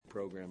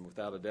program,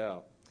 without a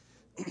doubt.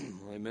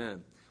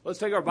 Amen. Let's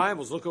take our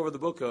Bibles, look over the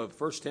book of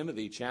 1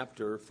 Timothy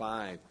chapter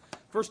 5.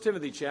 1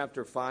 Timothy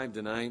chapter 5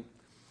 tonight.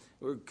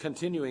 We're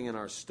continuing in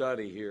our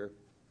study here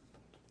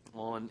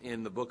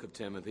in the book of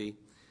Timothy.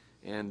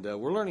 And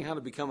we're learning how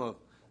to become an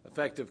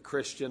effective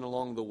Christian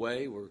along the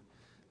way. We're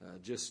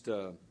just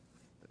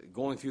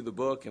going through the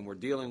book, and we're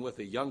dealing with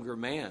a younger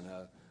man,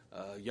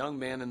 a young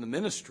man in the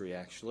ministry,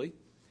 actually.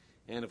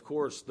 And, of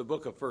course, the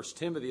book of 1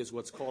 Timothy is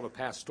what's called a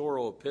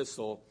pastoral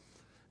epistle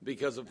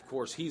because, of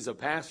course, he's a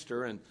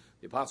pastor, and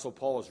the Apostle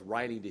Paul is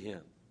writing to him.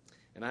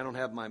 And I don't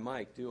have my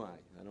mic, do I?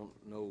 I don't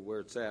know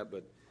where it's at,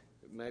 but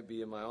it might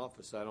be in my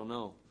office. I don't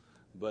know.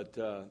 But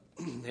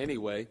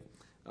anyway,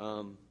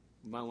 you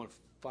might want to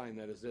find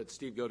that. Is that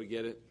Steve go to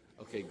get it?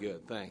 Okay,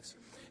 good. Thanks.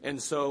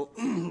 And so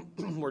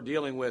we're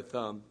dealing with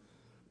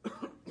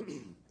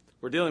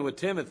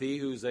Timothy,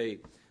 who's a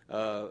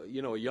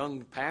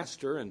young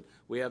pastor, and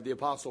we have the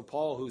Apostle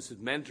Paul who's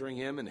mentoring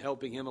him and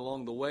helping him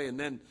along the way, and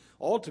then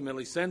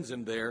ultimately sends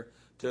him there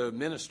to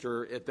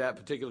minister at that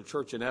particular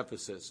church in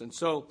Ephesus. And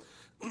so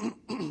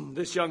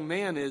this young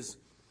man is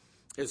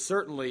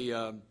certainly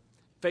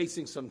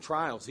facing some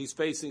trials. He's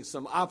facing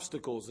some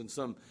obstacles and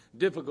some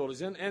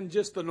difficulties and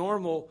just the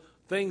normal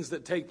things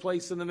that take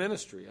place in the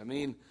ministry. I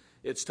mean,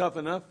 it's tough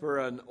enough for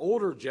an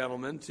older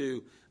gentleman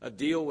to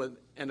deal with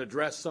and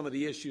address some of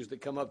the issues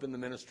that come up in the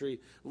ministry,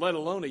 let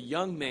alone a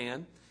young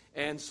man.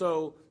 And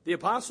so the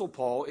Apostle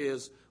Paul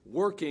is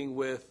working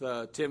with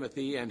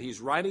Timothy, and he's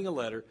writing a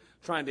letter,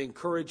 trying to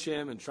encourage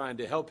him and trying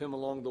to help him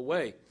along the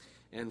way.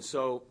 And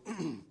so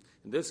in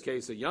this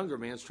case, a younger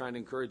man's trying to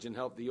encourage and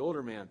help the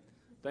older man.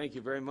 Thank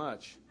you very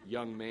much,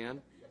 young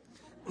man.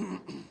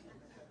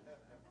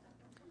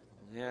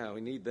 Yeah, we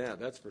need that,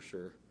 that's for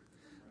sure.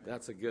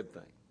 That's a good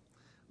thing.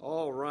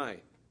 All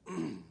right.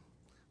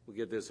 We'll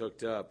get this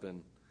hooked up,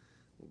 and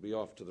we'll be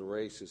off to the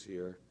races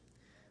here.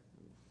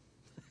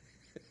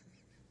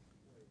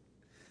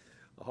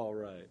 All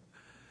right.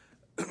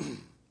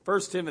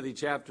 1 Timothy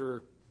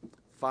chapter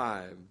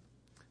 5.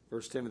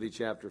 1 Timothy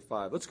chapter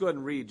 5. Let's go ahead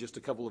and read just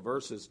a couple of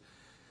verses.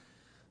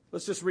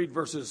 Let's just read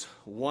verses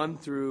 1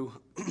 through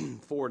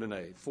 4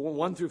 tonight.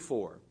 1 through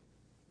 4.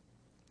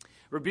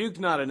 Rebuke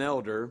not an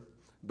elder,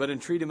 but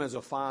entreat him as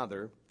a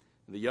father,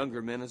 and the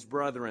younger men as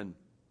brethren.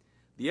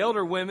 The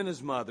elder women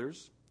as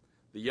mothers,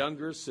 the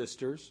younger as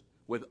sisters,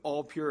 with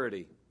all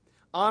purity.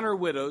 Honor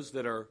widows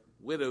that are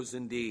widows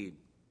indeed.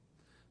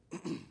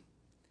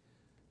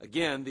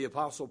 Again, the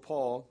Apostle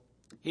Paul,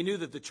 he knew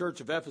that the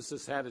church of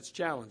Ephesus had its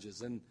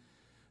challenges and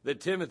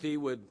that Timothy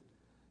would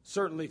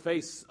certainly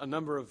face a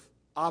number of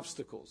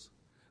obstacles.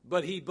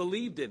 But he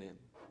believed in him.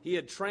 He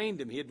had trained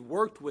him. He had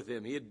worked with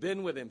him. He had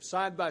been with him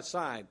side by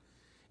side.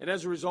 And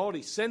as a result,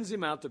 he sends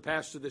him out to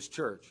pastor this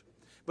church.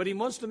 But he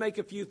wants to make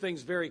a few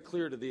things very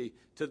clear to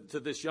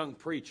this young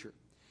preacher.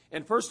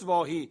 And first of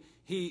all, he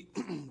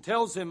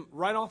tells him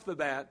right off the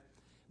bat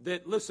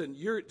that, listen,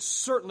 you're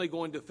certainly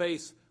going to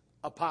face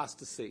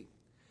apostasy.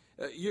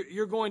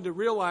 You're going to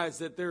realize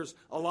that there's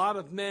a lot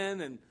of men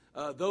and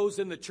those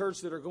in the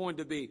church that are going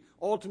to be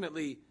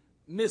ultimately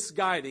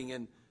misguiding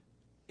and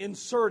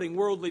inserting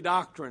worldly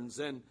doctrines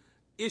and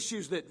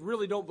issues that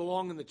really don't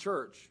belong in the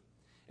church.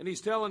 And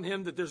he's telling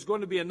him that there's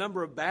going to be a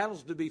number of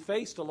battles to be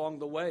faced along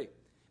the way.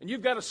 And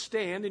you've got to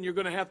stand, and you're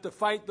going to have to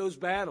fight those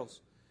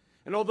battles.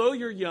 And although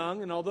you're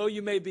young, and although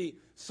you may be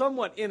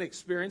somewhat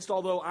inexperienced,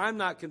 although I'm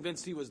not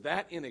convinced he was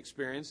that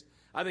inexperienced,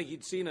 I think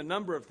he'd seen a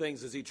number of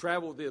things as he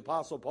traveled with the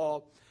Apostle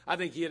Paul. I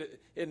think he had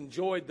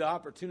enjoyed the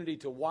opportunity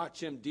to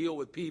watch him deal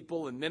with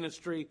people and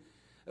ministry.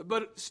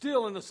 But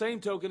still, in the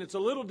same token, it's a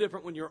little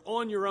different when you're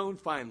on your own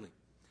finally.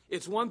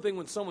 It's one thing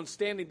when someone's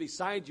standing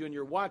beside you and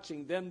you're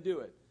watching them do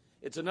it.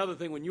 It's another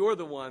thing when you're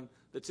the one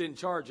that's in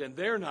charge and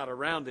they're not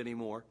around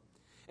anymore.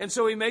 And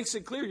so he makes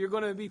it clear you're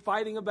going to be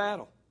fighting a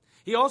battle.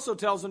 He also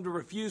tells them to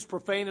refuse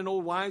profane and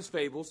old wives'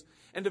 fables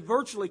and to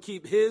virtually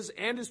keep his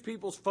and his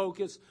people's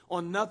focus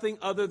on nothing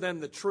other than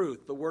the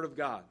truth, the Word of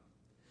God.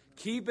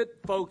 Keep it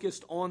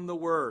focused on the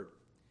Word.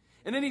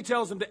 And then he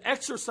tells them to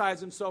exercise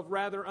himself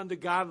rather unto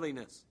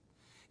godliness.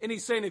 And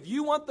he's saying if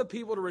you want the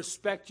people to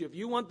respect you, if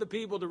you want the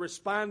people to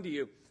respond to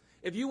you,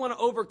 if you want to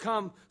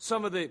overcome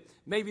some of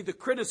maybe the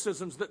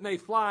criticisms that may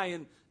fly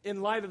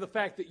in light of the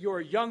fact that you're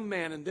a young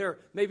man and they're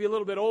maybe a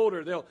little bit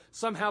older, they'll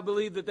somehow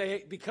believe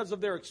that because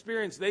of their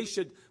experience,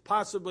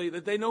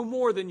 that they know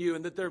more than you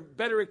and that they're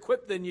better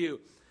equipped than you.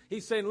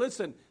 He's saying,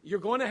 listen, you're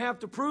going to have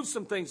to prove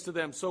some things to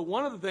them. So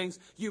one of the things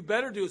you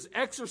better do is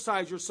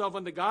exercise yourself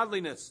unto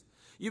godliness.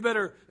 You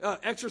better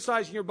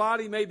exercise in your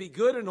body may be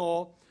good and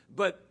all,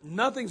 but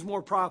nothing's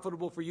more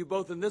profitable for you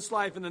both in this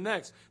life and the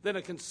next than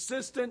a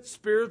consistent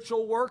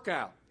spiritual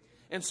workout.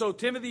 And so,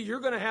 Timothy,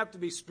 you're going to have to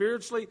be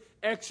spiritually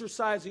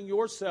exercising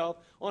yourself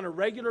on a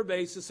regular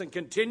basis and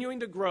continuing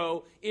to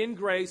grow in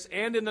grace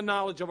and in the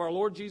knowledge of our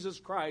Lord Jesus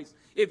Christ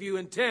if you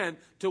intend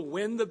to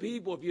win the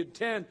people, if you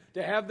intend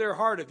to have their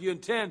heart, if you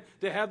intend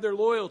to have their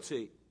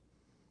loyalty.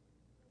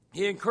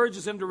 He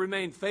encourages him to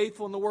remain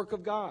faithful in the work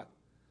of God,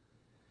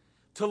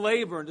 to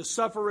labor and to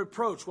suffer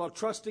reproach while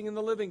trusting in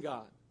the living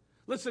God,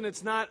 Listen,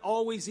 it's not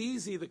always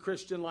easy, the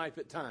Christian life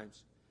at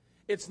times.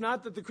 It's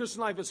not that the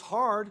Christian life is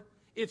hard.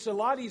 It's a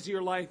lot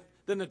easier life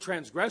than the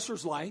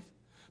transgressor's life.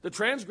 The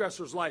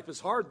transgressor's life is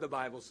hard, the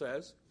Bible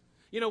says.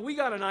 You know, we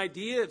got an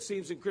idea, it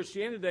seems, in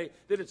Christianity today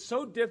that it's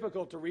so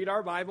difficult to read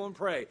our Bible and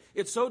pray.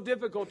 It's so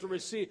difficult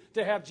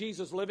to have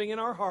Jesus living in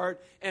our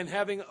heart and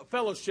having a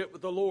fellowship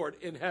with the Lord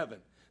in heaven.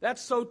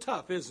 That's so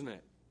tough, isn't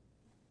it?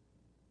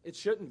 It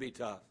shouldn't be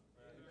tough.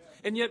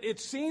 And yet it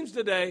seems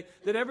today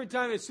that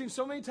it seems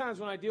so many times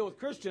when I deal with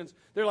Christians,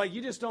 they're like,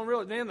 you just don't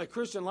realize, man, the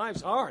Christian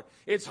life's hard.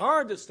 It's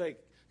hard to stay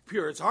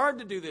pure. It's hard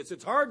to do this.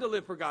 It's hard to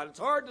live for God. It's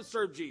hard to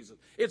serve Jesus.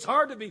 It's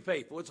hard to be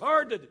faithful. It's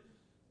hard to...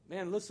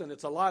 Man, listen,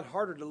 it's a lot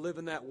harder to live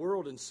in that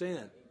world and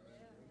sin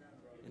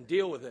and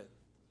deal with it.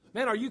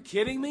 Man, are you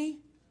kidding me?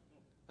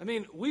 I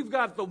mean, we've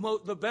got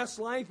the best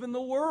life in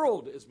the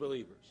world as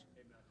believers.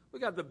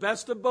 We've got the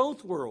best of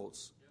both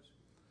worlds.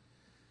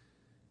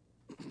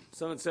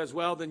 Someone says,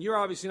 well, then you're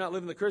obviously not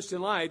living the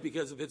Christian life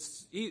because if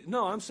it's...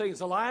 No, I'm saying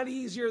it's a lot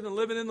easier than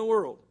living in the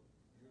world.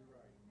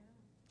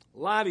 A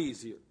lot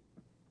easier.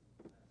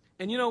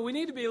 And, you know, we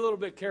need to be a little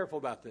bit careful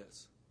about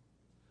this.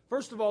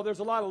 First of all, there's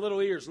a lot of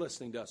little ears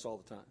listening to us all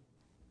the time.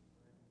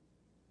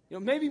 You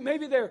know, maybe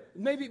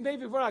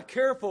if we're not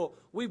careful,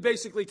 we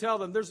basically tell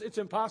them it's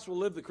impossible to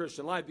live the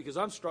Christian life because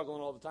I'm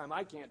struggling all the time.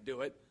 I can't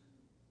do it.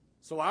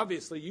 So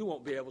obviously you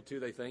won't be able to,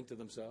 they think to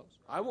themselves.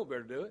 I won't be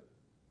able to do it.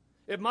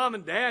 If mom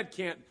and dad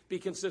can't be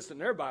consistent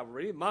in their Bible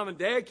reading, mom and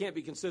dad can't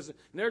be consistent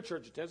in their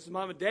church attendance,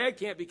 mom and dad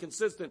can't be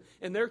consistent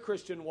in their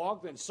Christian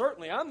walk, then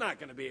certainly I'm not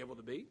going to be able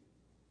to be.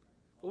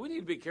 But we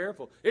need to be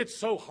careful. It's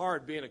so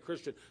hard being a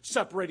Christian,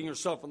 separating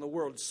yourself from the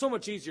world. It's so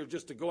much easier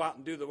just to go out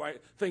and do the right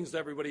things that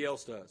everybody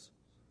else does.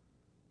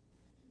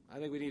 I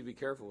think we need to be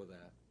careful with that.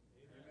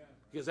 Amen.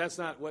 Because that's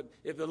not what,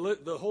 if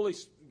the Holy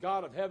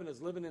God of heaven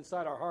is living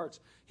inside our hearts,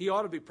 He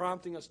ought to be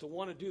prompting us to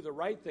want to do the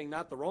right thing,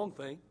 not the wrong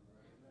thing.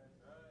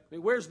 I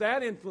mean, where's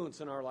that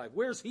influence in our life?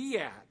 Where's He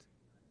at?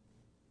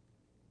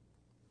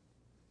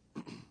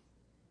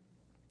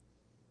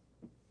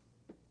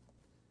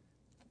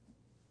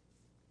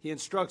 He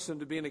instructs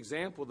them to be an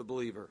example of the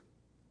believer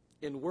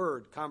in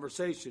word,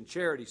 conversation,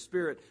 charity,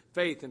 spirit,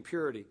 faith, and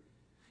purity.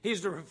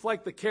 He's to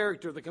reflect the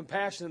character, the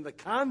compassion, and the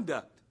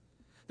conduct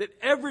that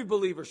every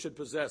believer should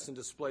possess and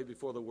display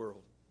before the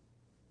world.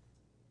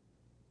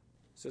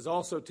 He says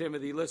also,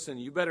 Timothy, listen,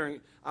 I'm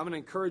going to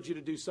encourage you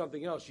to do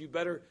something else. You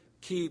better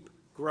keep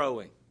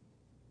growing.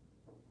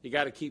 You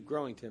got to keep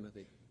growing,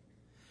 Timothy.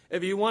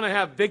 If you want to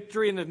have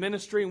victory in the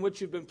ministry in which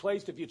you've been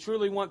placed, if you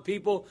truly want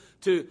people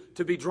to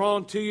be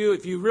drawn to you,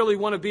 if you really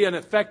want to be an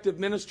effective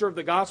minister of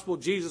the gospel of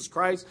Jesus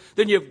Christ,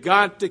 then you've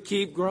got to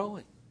keep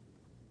growing.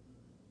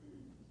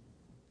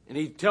 And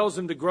he tells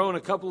them to grow in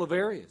a couple of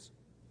areas.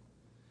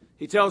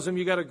 He tells them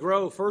you got to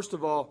grow, first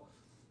of all,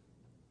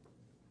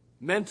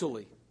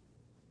 mentally.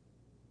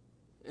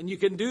 And you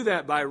can do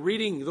that by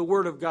reading the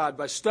Word of God,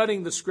 by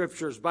studying the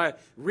Scriptures, by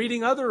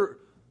reading other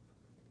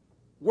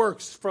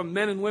works from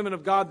men and women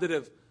of God that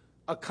have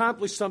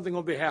accomplished something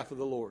on behalf of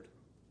the Lord.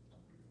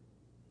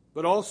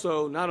 But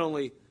also, not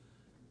only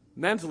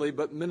mentally,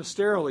 but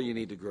ministerially you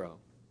need to grow.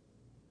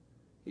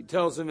 He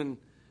tells them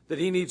that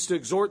he needs to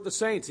exhort the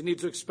saints. He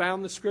needs to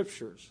expound the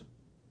Scriptures.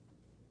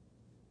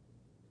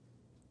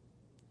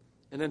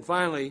 And then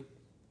finally,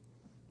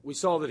 we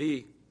saw that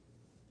he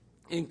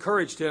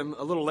encouraged him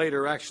a little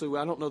later. Actually,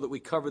 I don't know that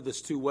we covered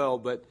this too well,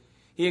 but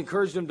he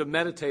encouraged him to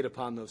meditate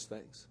upon those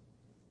things.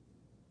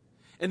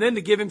 And then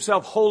to give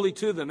himself wholly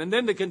to them, and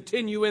then to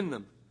continue in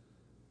them.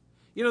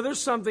 You know,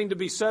 there's something to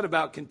be said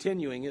about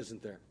continuing,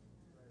 isn't there?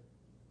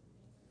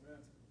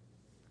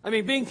 I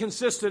mean, being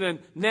consistent and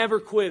never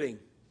quitting,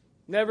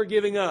 never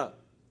giving up.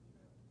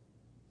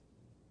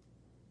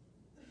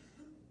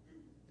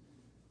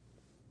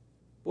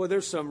 Boy,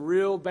 there's some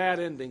real bad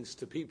endings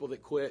to people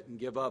that quit and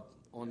give up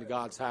on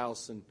God's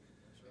house and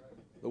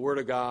the Word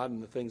of God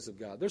and the things of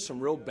God. There's some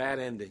real bad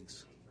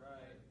endings.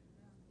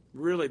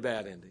 Really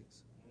bad endings.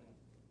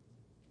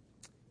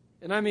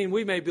 And I mean,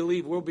 we may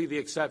believe we'll be the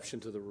exception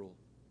to the rule.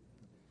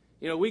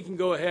 You know, we can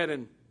go ahead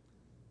and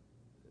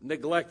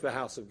neglect the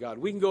house of God.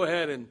 We can go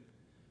ahead and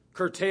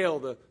curtail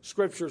the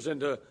Scriptures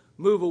and to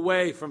move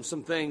away from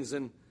some things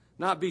and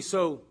not be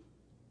so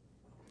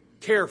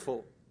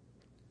careful.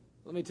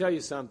 Let me tell you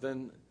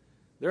something.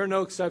 There are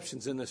no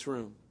exceptions in this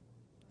room.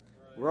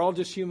 We're all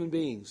just human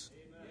beings.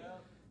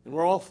 And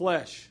we're all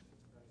flesh.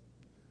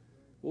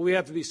 Well, we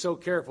have to be so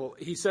careful.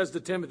 He says to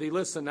Timothy,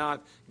 listen, now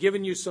I've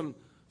given you some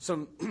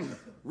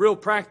real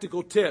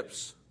practical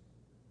tips.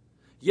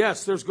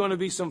 Yes, there's going to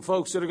be some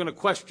folks that are going to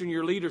question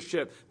your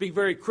leadership, be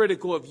very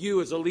critical of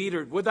you as a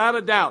leader. Without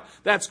a doubt,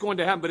 that's going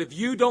to happen. But if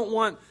you don't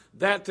want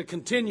that to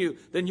continue,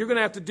 then you're going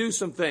to have to do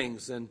some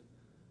things. And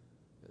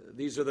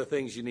these are the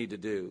things you need to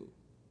do.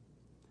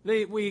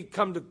 We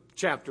come to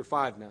chapter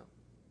 5 now.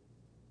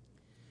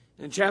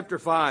 In chapter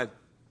 5,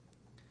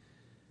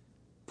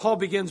 Paul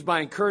begins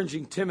by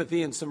encouraging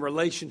Timothy in some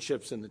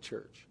relationships in the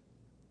church.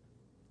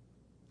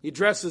 He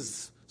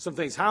addresses some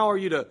things. How are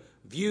you to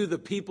view the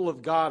people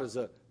of God as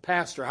a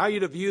pastor? How are you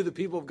to view the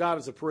people of God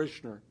as a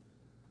parishioner?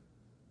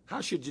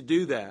 How should you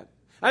do that?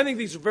 I think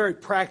these are very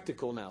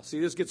practical now. See,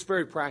 this gets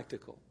very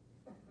practical.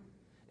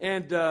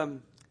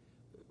 And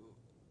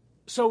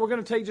so we're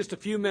going to take just a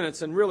few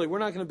minutes, and really, we're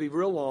not going to be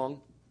real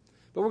long,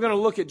 but we're going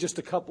to look at just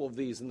a couple of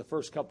these in the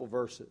first couple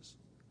verses.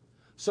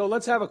 So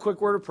let's have a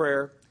quick word of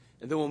prayer,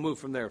 and then we'll move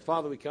from there.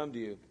 Father, we come to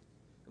you.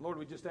 And Lord,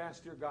 we just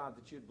ask, dear God,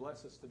 that you'd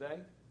bless us today.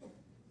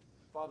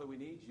 Father, we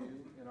need you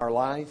in our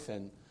life,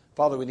 and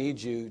Father, we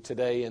need you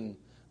today in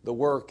the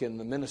work and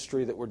the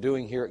ministry that we're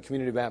doing here at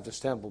Community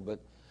Baptist Temple. But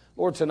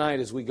Lord, tonight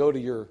as we go to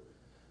your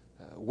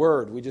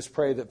word, we just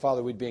pray that,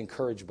 Father, we'd be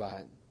encouraged by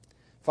it.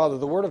 Father,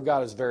 the word of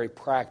God is very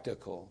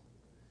practical.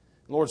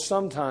 Lord,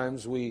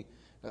 sometimes we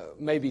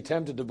may be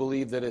tempted to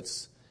believe that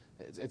it's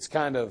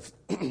kind of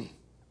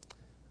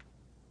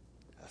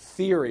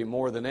theory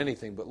more than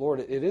anything, but Lord,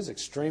 it is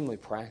extremely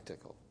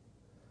practical.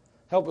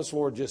 Help us,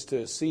 Lord, just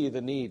to see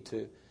the need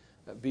to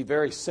be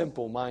very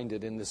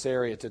simple-minded in this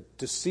area,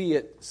 to see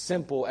it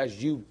simple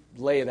as you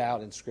lay it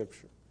out in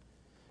Scripture,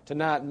 to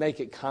not make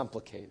it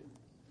complicated.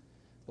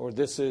 Lord,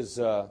 this is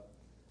a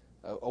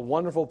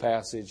wonderful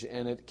passage,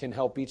 and it can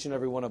help each and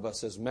every one of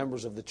us as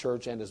members of the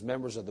church and as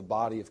members of the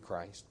body of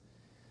Christ.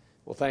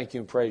 Well, thank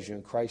you and praise you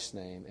in Christ's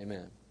name.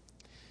 Amen.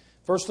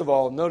 First of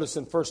all, notice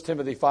in 1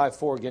 Timothy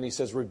 5:4 again, he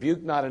says,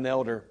 rebuke not an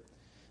elder,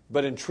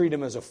 but entreat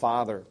him as a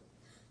father.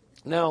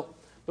 Now,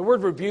 the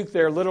word rebuke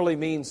there literally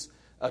means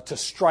to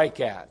strike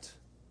at,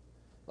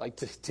 like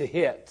to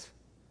hit,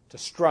 to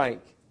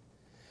strike.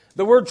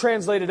 The word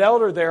translated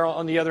elder there,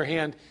 on the other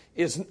hand,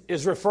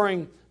 is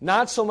referring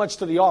not so much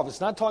to the office.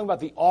 It's not talking about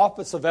the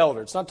office of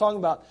elder. It's not talking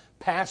about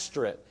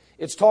pastorate.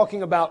 It's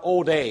talking about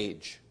old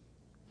age.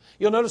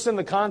 You'll notice in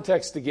the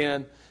context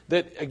again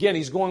that, again,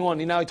 he's going on.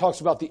 Now he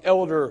talks about the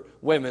elder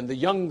women, the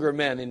younger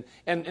men.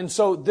 And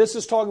so this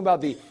is talking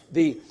about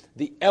the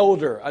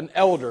elder, an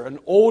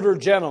older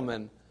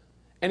gentleman.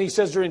 And he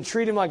says to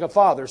entreat him like a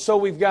father. So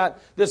we've got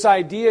this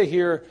idea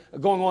here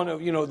going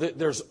on, that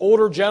there's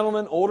older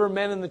gentlemen, older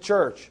men in the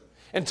church.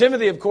 And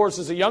Timothy, of course,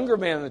 is a younger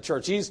man in the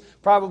church. He's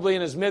probably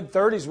in his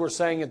mid-30s, we're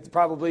saying,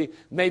 probably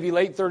maybe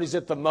late 30s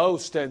at the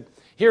most. And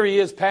here he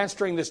is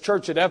pastoring this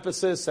church at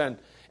Ephesus. And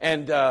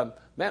man,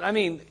 I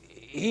mean,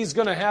 he's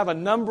going to have a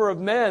number of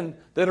men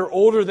that are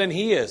older than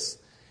he is.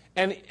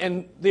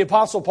 And the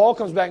Apostle Paul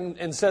comes back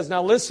and says,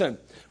 now listen,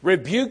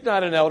 rebuke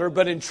not an elder,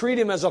 but entreat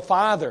him as a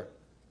father.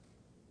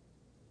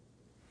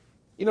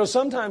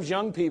 Sometimes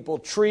young people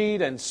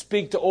treat and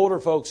speak to older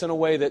folks in a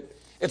way that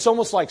it's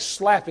almost like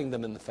slapping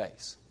them in the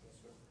face.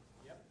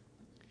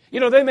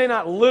 They may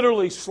not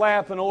literally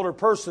slap an older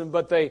person,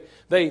 but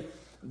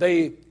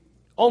they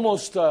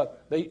almost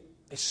they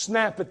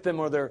snap at them,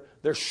 or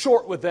they're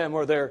short with them,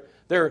 or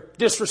they're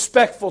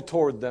disrespectful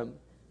toward them.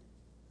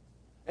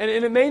 And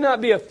it may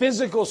not be a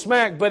physical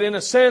smack, but in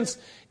a sense,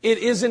 it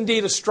is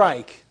indeed a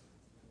strike.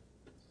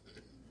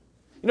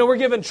 We're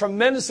given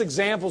tremendous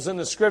examples in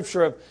the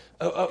Scripture of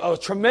a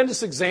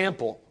tremendous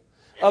example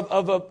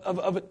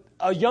of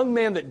a young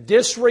man that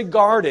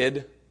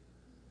disregarded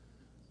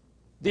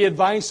the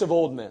advice of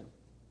old men.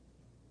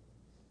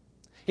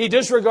 He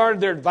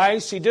disregarded their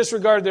advice. He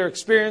disregarded their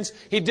experience.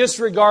 He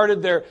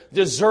disregarded their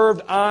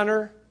deserved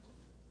honor.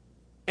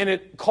 And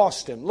it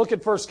cost him. Look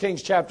at 1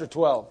 Kings chapter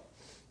 12.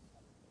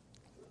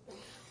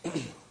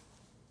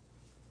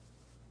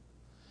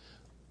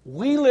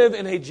 We live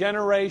in a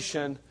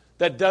generation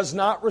that does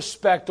not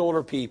respect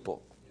older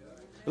people.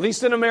 At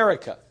least in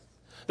America.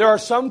 There are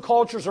some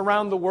cultures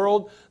around the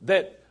world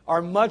that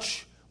are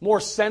much more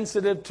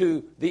sensitive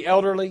to the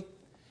elderly.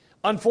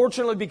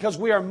 Unfortunately, because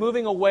we are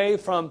moving away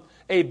from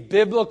a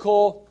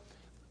biblical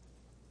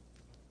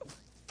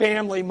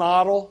family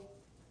model,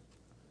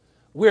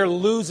 we're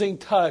losing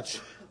touch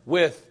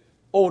with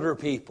older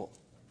people.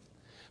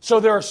 So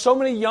there are so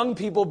many young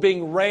people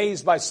being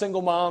raised by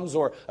single moms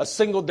or a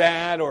single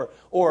dad or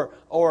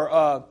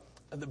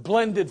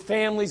blended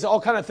families,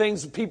 all kind of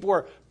things. People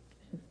are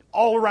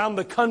all around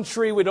the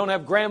country. We don't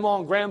have grandma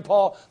and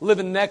grandpa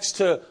living next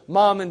to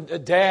mom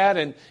and dad,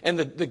 and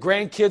the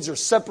grandkids are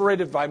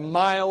separated by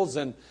miles,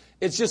 and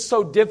it's just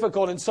so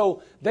difficult. And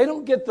so they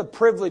don't get the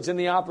privilege and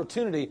the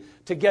opportunity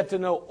to get to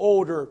know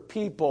older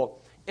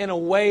people in a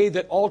way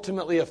that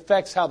ultimately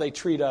affects how they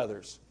treat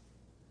others.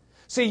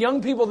 See,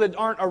 young people that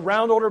aren't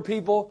around older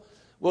people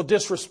will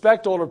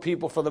disrespect older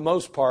people for the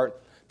most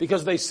part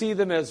because they see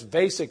them as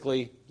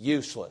basically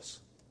useless.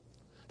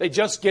 They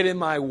just get in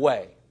my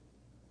way.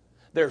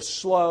 They're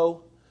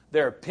slow.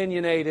 They're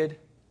opinionated.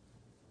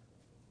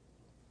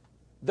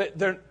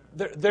 They're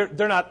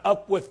not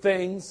up with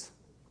things.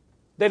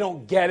 They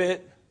don't get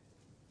it.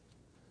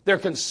 They're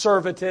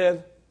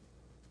conservative.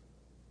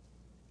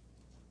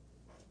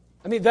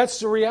 I mean, that's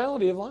the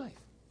reality of life.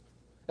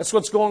 That's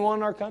what's going on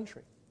in our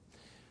country.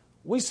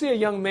 We see a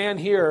young man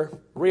here,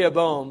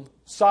 Rehoboam,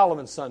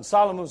 Solomon's son.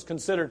 Solomon was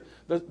considered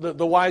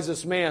the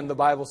wisest man, the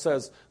Bible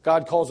says.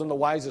 God calls him the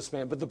wisest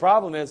man. But the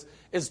problem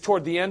is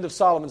toward the end of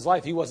Solomon's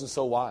life, he wasn't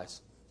so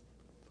wise.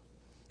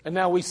 And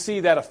now we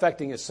see that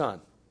affecting his son.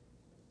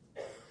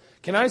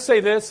 Can I say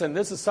this, and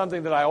this is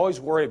something that I always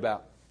worry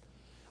about.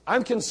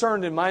 I'm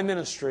concerned in my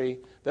ministry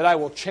that I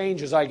will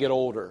change as I get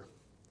older.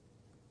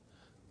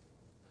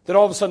 That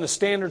all of a sudden the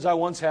standards I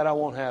once had, I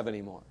won't have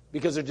anymore.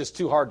 Because they're just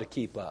too hard to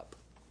keep up.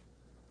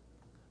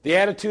 The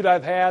attitude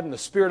I've had and the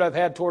spirit I've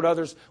had toward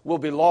others will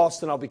be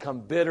lost, and I'll become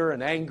bitter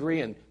and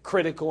angry and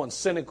critical and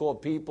cynical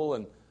of people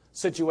and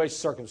situations,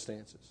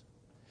 circumstances.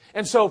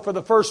 And so for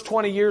the first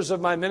 20 years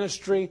of my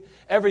ministry,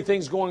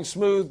 everything's going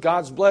smooth,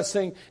 God's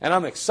blessing, and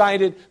I'm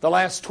excited. The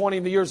last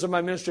 20 years of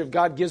my ministry, if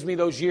God gives me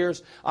those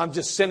years, I'm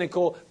just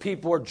cynical.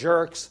 People are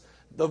jerks.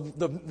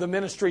 The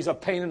ministry's a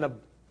pain in the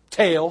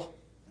tail.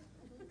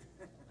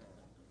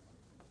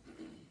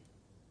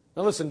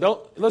 Now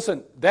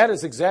listen, that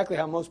is exactly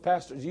how most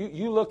pastors,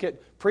 you look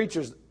at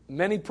preachers,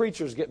 many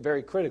preachers get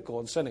very critical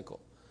and cynical.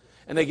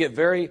 And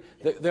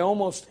they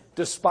almost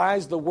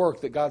despise the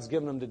work that God's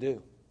given them to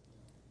do.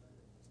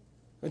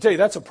 Let me tell you,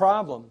 that's a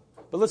problem.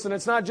 But listen,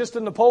 it's not just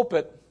in the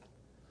pulpit.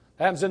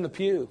 It happens in the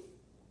pew.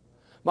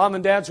 Mom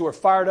and dads who are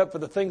fired up for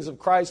the things of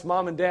Christ.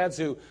 Mom and dads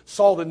who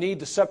saw the need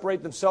to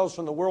separate themselves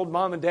from the world.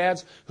 Mom and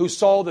dads who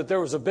saw that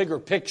there was a bigger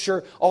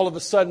picture. All of a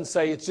sudden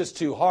say, it's just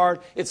too hard.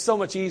 It's so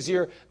much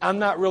easier. I'm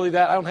not really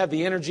that. I don't have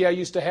the energy I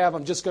used to have.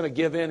 I'm just going to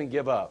give in and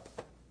give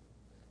up.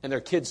 And their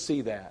kids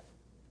see that.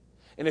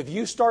 And if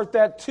you start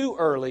that too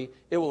early,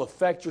 it will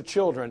affect your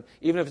children,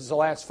 even if it's the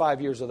last 5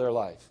 years of their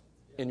life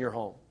in your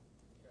home.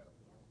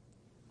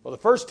 Well, the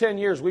first 10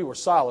 years we were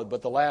solid,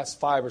 but the last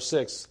 5 or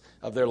 6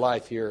 of their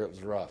life here, it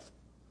was rough.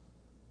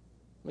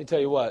 Let me tell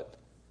you what,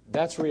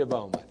 that's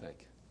Rehoboam, I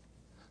think.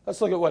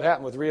 Let's look at what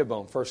happened with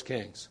Rehoboam, 1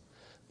 Kings.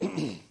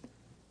 1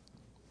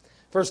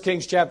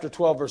 Kings chapter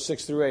 12, verse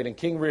 6 through 8. And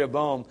King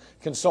Rehoboam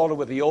consulted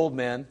with the old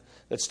men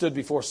that stood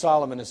before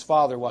Solomon his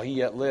father while he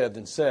yet lived,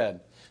 and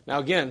said, now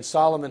again,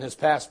 Solomon has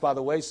passed by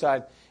the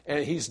wayside,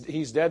 and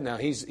he's dead now.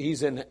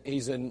 He's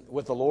in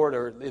with the Lord,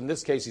 or in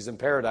this case, he's in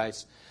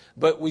paradise.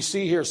 But we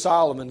see here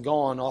Solomon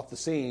gone off the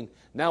scene.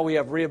 Now we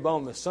have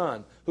Rehoboam the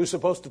son, who's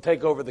supposed to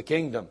take over the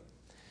kingdom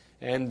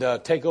and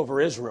take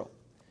over Israel.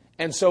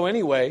 And so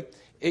anyway,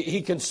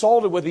 he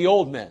consulted with the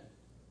old men.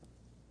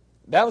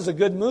 That was a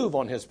good move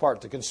on his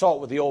part to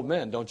consult with the old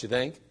men, don't you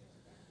think?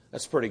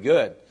 That's pretty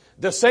good.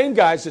 The same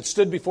guys that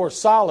stood before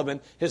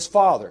Solomon, his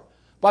father.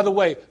 By the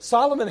way,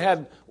 Solomon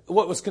had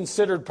what was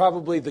considered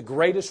probably the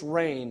greatest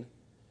reign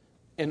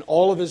in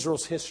all of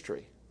Israel's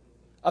history.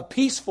 A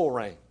peaceful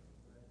reign.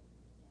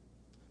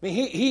 I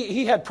mean,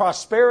 he had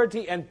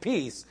prosperity and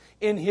peace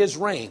in his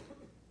reign.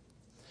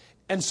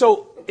 And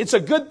so it's a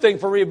good thing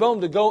for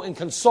Rehoboam to go and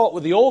consult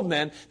with the old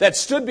men that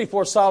stood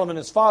before Solomon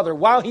his father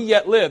while he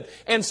yet lived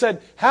and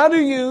said, how do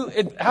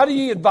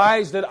you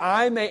advise that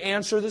I may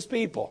answer this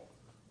people?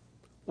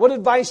 What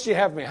advice do you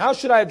have for me? How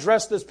should I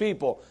address this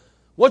people?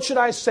 What should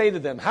I say to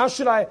them? How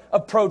should I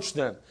approach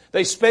them?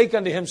 They spake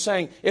unto him,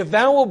 saying, if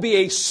thou wilt be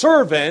a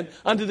servant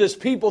unto this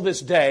people this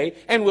day,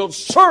 and wilt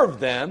serve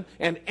them,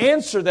 and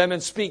answer them,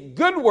 and speak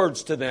good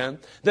words to them,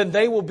 then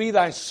they will be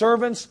thy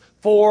servants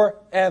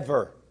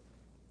forever.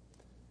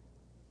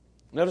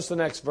 Notice the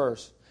next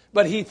verse.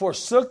 But he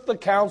forsook the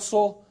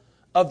counsel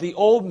of the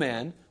old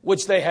men,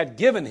 which they had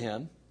given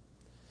him,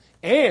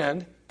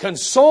 and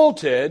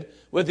consulted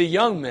with the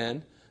young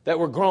men that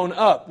were grown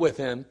up with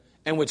him,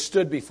 and which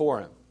stood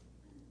before him.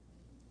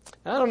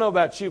 Now, I don't know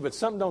about you, but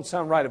something don't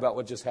sound right about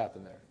what just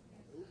happened there.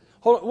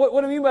 Hold on.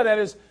 What I mean by that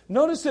is,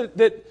 notice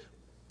that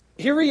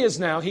here he is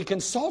now. He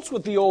consults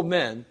with the old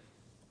men.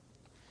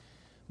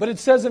 But it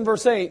says in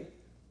verse 8,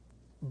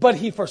 but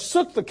he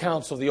forsook the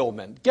counsel of the old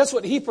men. Guess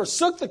what? He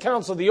forsook the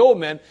counsel of the old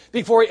men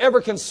before he ever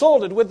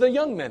consulted with the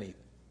young men even.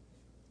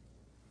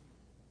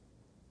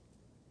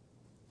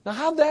 Now,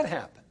 how'd that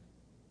happen?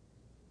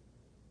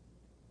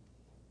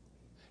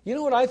 You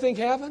know what I think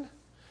happened?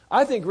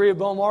 I think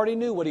Rehoboam already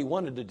knew what he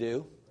wanted to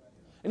do.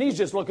 And he's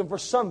just looking for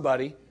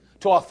somebody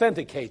to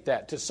authenticate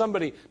that, to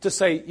somebody to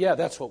say, yeah,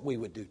 that's what we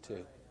would do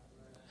too.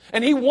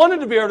 And he wanted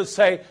to be able to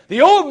say,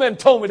 the old men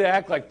told me to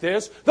act like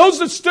this. Those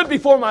that stood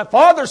before my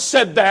father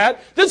said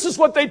that. This is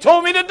what they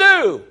told me to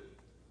do.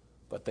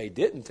 But they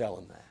didn't tell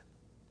him that.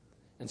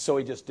 And so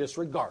he just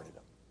disregarded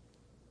them.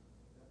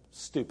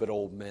 Stupid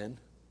old men.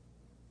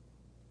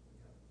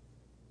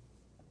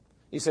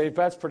 You say,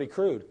 that's pretty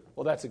crude.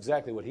 Well, that's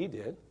exactly what he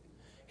did.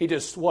 He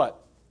just,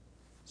 what?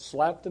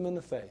 Slapped them in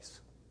the face.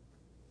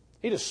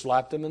 He just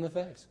slapped them in the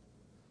face.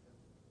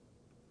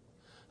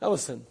 Now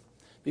listen,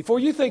 before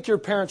you think your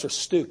parents are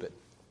stupid,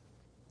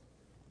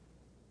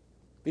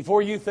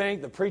 before you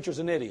think the preacher's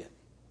an idiot,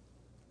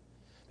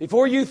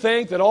 before you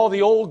think that all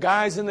the old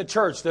guys in the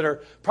church that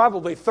are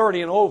probably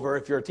 30 and over,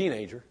 if you're a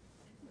teenager,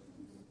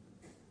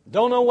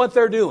 don't know what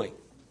they're doing,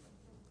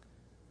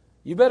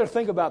 you better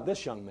think about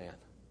this young man.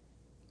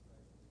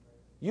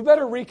 You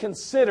better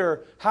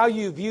reconsider how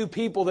you view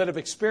people that have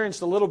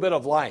experienced a little bit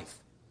of life,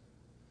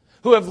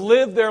 who have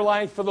lived their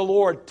life for the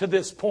Lord to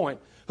this point,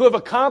 who have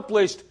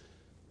accomplished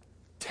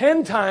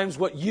 10 times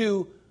what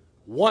you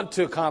want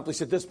to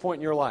accomplish at this point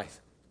in your life.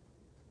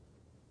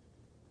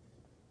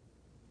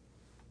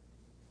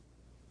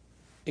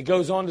 It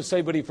goes on to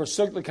say, but he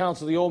forsook the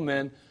counsel of the old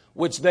men,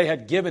 which they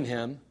had given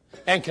him,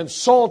 and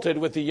consulted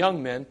with the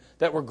young men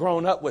that were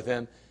grown up with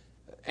him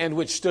and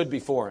which stood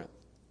before him.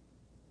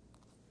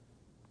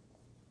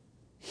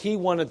 He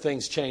wanted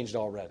things changed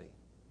already.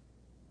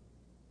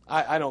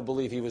 I don't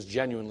believe he was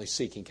genuinely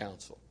seeking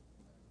counsel.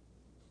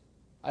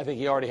 I think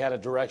he already had a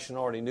direction,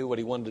 already knew what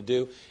he wanted to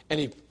do, and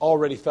he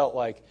already felt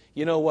like,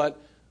 you know what,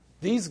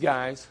 these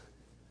guys,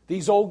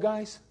 these old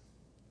guys,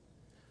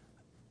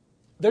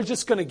 they're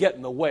just going to get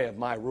in the way of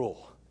my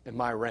rule and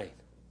my reign.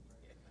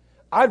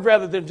 I'd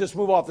rather them just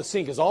move off the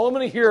scene, because all I'm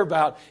going to hear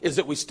about is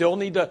that we still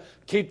need to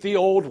keep the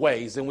old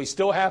ways, and we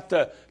still have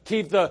to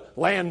keep the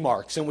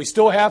landmarks, and we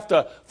still have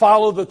to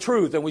follow the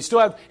truth, and we still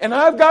have, and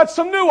I've got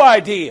some new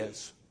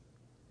ideas.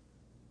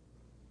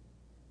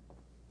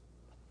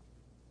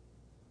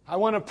 I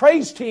want a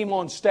praise team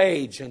on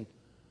stage, and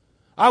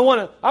I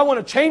want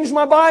to change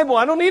my Bible.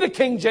 I don't need a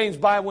King James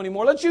Bible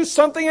anymore. Let's use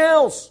something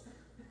else.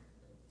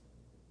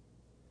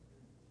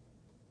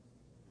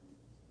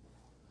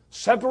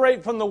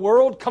 Separate from the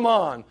world? Come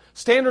on.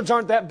 Standards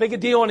aren't that big a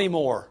deal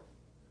anymore.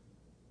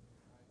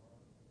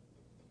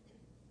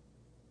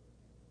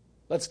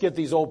 Let's get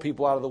these old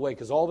people out of the way,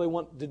 because all they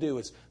want to do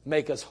is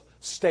make us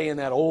stay in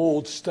that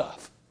old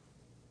stuff.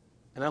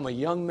 And I'm a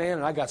young man,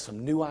 and I got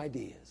some new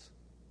ideas.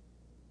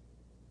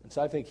 And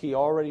so I think he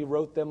already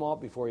wrote them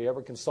off before he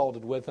ever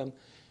consulted with them.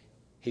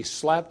 He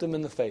slapped them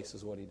in the face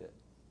is what he did.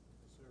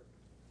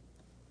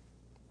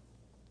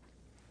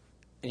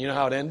 And you know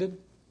how it ended?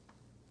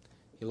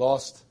 He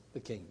lost the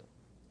kingdom.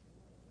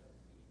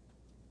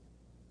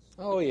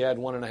 Oh, he had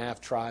 1.5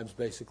 tribes,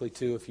 basically,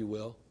 two, if you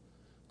will.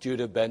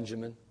 Judah,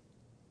 Benjamin.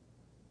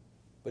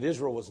 But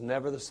Israel was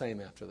never the same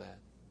after that.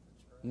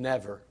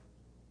 Never.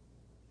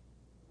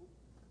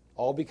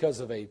 All because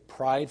of a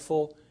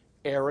prideful,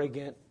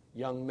 arrogant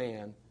young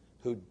man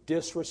who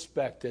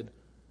disrespected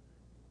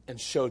and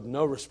showed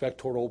no respect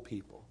toward old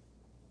people.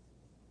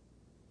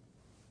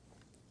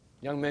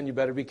 Young men, you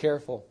better be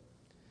careful.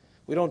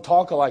 We don't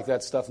talk like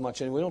that stuff much,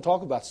 and we don't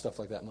talk about stuff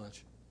like that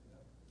much.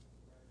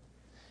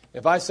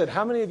 If I said,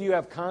 how many of you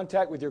have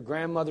contact with your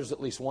grandmothers at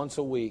least once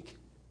a week?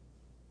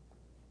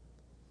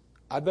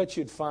 I bet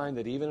you'd find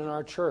that even in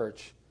our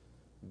church,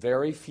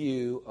 very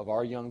few of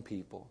our young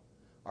people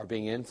are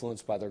being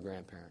influenced by their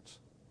grandparents.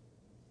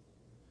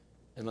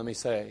 And let me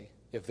say,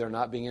 if they're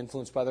not being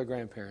influenced by their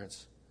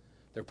grandparents,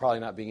 they're probably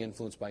not being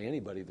influenced by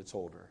anybody that's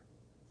older.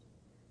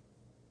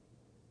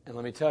 And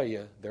let me tell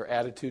you, their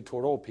attitude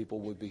toward old people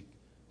would be,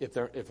 if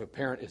a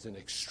parent is an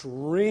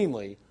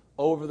extremely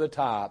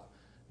over-the-top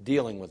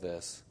dealing with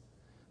this,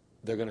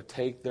 they're going to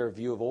take their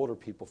view of older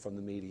people from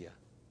the media.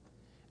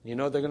 And you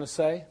know what they're going to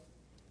say?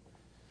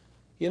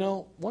 You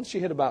know, once you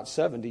hit about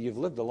 70, you've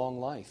lived a long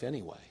life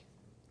anyway.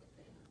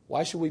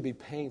 Why should we be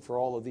paying for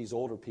all of these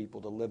older people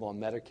to live on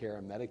Medicare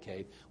and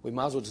Medicaid? We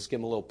might as well just give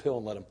them a little pill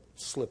and let them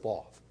slip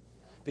off,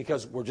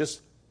 because we're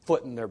just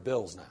footing their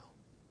bills now.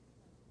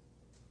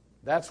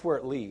 That's where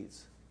it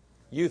leads.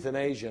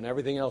 Euthanasia and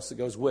everything else that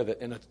goes with it,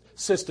 and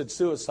assisted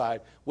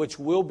suicide, which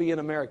will be in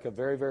America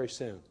very, very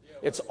soon.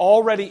 It's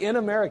already in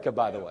America,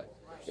 by the way.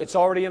 It's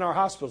already in our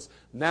hospitals.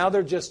 Now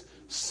they're just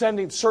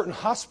sending, certain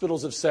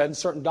hospitals have said, and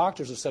certain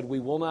doctors have said, we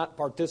will not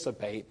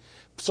participate.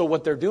 So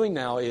what they're doing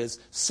now is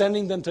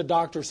sending them to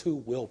doctors who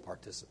will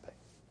participate.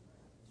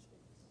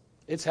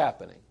 It's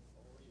happening.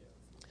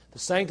 The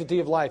sanctity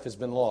of life has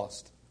been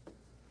lost.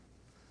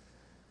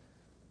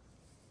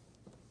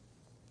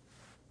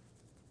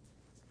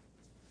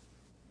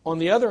 On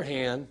the other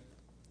hand,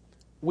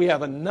 we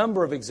have a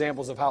number of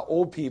examples of how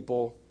old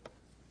people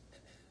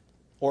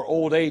or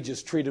old age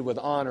is treated with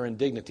honor and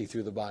dignity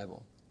through the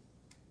Bible.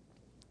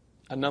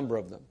 A number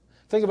of them.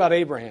 Think about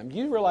Abraham. Do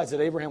you realize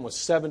that Abraham was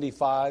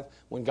 75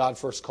 when God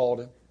first called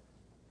him?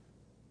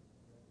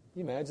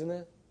 Can you imagine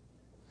that?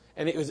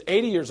 And he was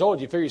 80 years old.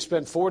 You figure he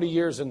spent 40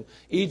 years in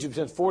Egypt,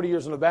 spent 40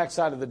 years on the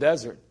backside of the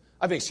desert.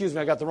 I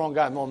got the wrong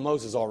guy. I'm on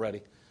Moses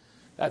already.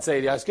 That's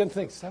 80. I was going to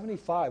think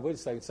 75. Wait a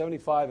second.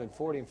 75 and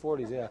 40 and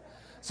 40s, yeah.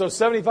 So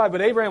 75.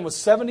 But Abraham was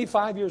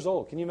 75 years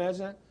old. Can you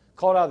imagine that?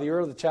 Called out of the Ur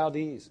of the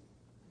Chaldees.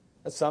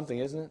 That's something,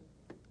 isn't it?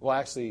 Well,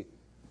 actually,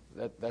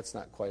 that's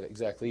not quite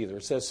exactly either.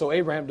 It says, so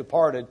Abraham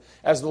departed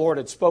as the Lord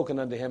had spoken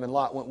unto him, and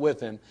Lot went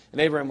with him.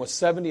 And Abraham was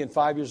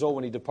 75 years old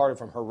when he departed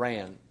from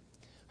Haran.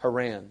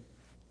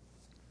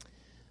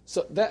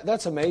 So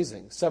that's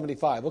amazing,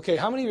 75. Okay,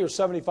 how many of you are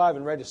 75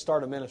 and ready to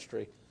start a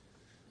ministry?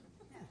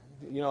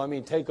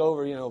 Take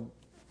over,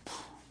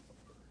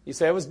 You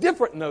say, it was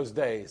different in those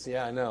days.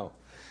 Yeah, I know.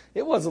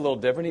 It was a little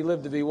different. He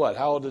lived to be what?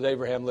 How old did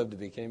Abraham live to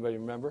be? Can anybody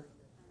remember?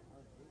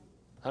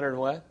 100 and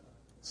what?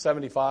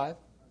 75?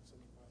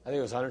 I think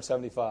it was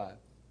 175.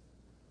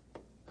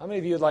 How many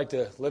of you would like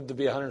to live to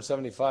be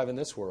 175 in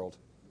this world?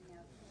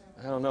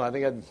 I don't know. I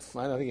think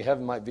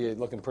heaven might be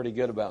looking pretty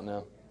good about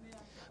now.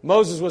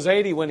 Moses was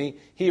 80 when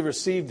he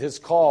received his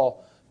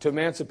call to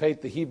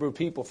emancipate the Hebrew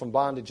people from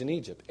bondage in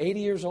Egypt. 80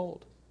 years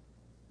old.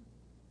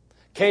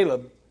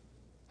 Caleb,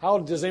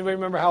 does anybody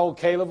remember how old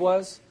Caleb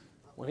was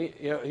when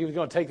he was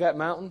going to take that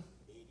mountain?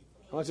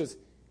 How much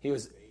he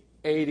was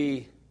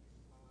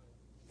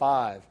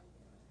 85.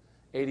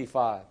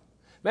 85.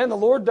 Man, the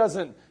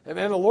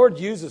Lord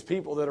uses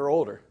people that are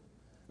older.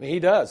 I mean, He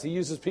does. He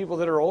uses people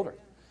that are older.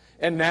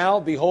 And now,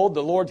 behold,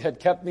 the Lord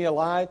had kept me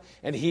alive,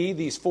 and He,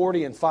 these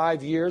 40 and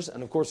 5 years,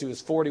 and of course He was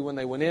 40 when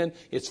they went in,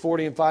 it's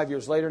 40 and 5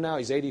 years later now,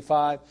 He's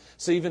 85.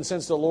 So even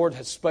since the Lord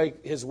had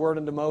spake His word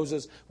unto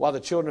Moses, while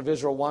the children of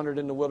Israel wandered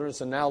in the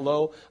wilderness, and now,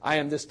 lo, I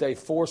am this day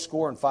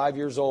 85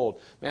 years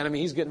old. Man, I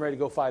mean, He's getting ready to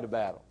go fight a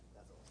battle.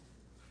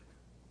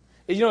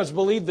 You know, it's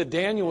believed that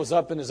Daniel was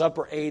up in his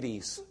upper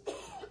 80s.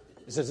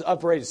 It says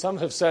upper 80s. Some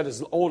have said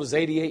as old as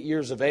 88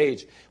 years of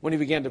age when he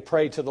began to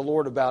pray to the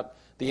Lord about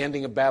the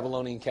ending of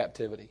Babylonian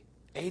captivity.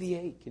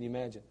 88, can you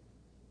imagine?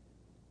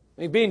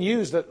 I mean, being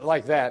used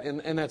like that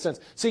in that sense.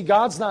 See,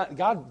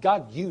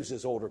 God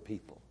uses older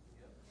people.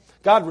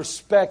 God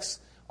respects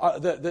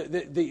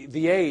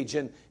the age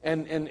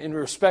and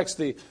respects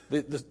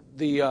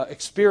the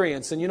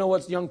experience. And you know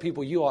what, young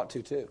people, you ought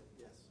to too.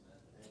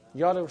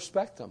 You ought to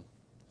respect them.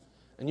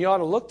 And you ought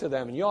to look to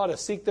them, and you ought to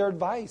seek their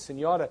advice, and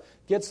you ought to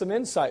get some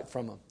insight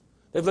from them.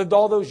 They've lived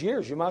all those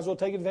years. You might as well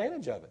take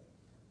advantage of it.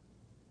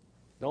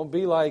 Don't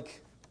be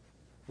like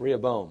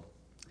Rehoboam.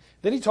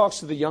 Then he talks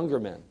to the younger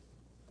men.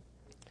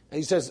 And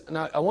he says,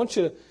 now I want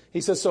you to,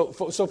 he says, so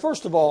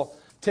first of all,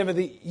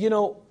 Timothy, you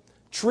know,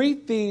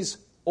 treat these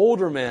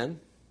older men,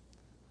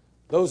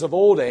 those of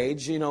old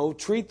age, you know,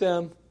 treat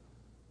them,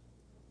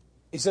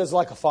 he says,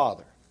 like a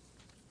father.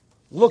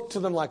 Look to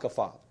them like a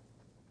father.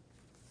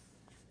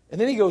 And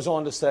then he goes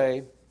on to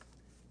say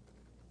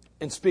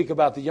and speak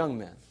about the young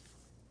men.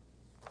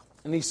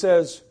 And he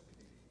says,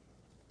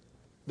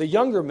 the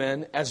younger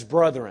men as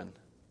brethren.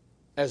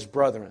 As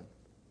brethren.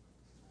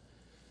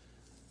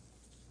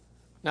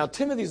 Now,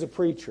 Timothy's a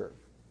preacher.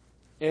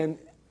 And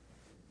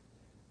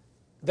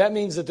that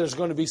means that there's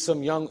going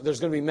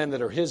to be men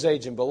that are his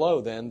age and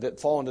below then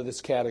that fall into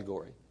this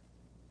category.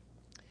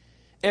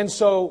 And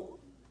so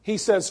he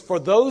says, for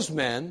those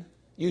men,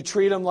 you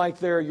treat them like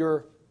they're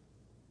your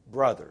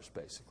brothers,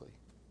 basically.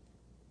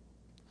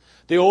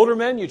 The older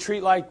men, you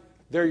treat like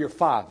they're your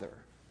father.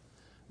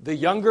 The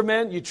younger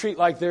men, you treat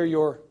like they're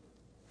your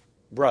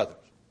brothers.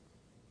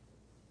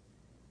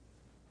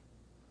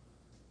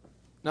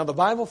 Now, the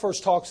Bible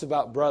first talks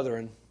about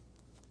brethren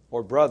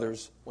or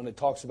brothers when it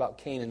talks about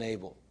Cain and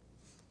Abel.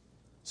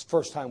 It's the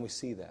first time we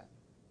see that.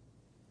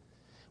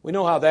 We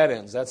know how that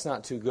ends. That's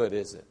not too good,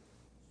 is it?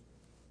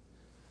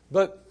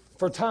 But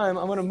for time,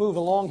 I'm going to move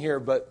along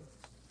here, but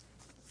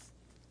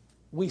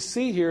we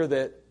see here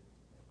that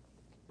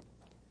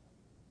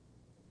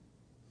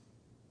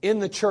in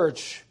the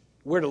church,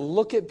 we're to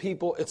look at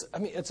people.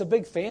 It's a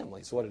big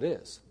family is what it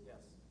is. Yes.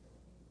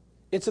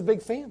 It's a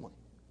big family.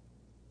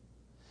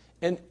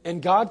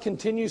 And God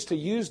continues to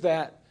use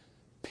that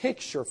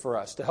picture for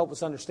us to help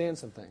us understand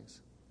some things.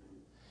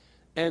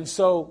 And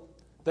so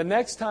the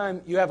next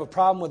time you have a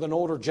problem with an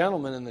older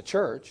gentleman in the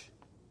church,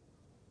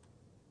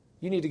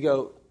 you need to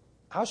go,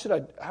 how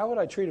would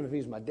I treat him if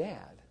he's my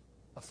dad,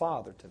 a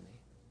father to me?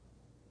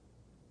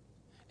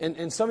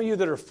 And some of you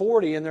that are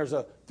 40 and there's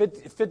a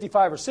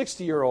 55 or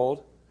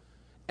 60-year-old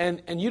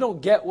and you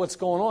don't get what's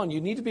going on, you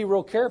need to be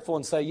real careful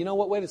and say, you know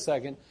what, wait a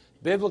second.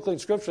 Biblically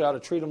and Scripture, I ought to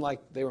treat them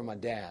like they were my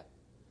dad.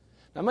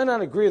 Now, I may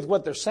not agree with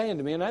what they're saying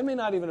to me, and I may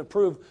not even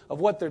approve of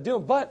what they're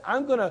doing, but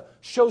I'm going to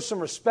show some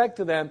respect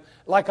to them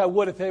like I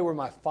would if they were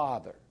my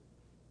father.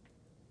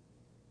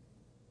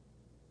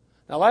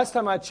 Now, last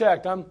time I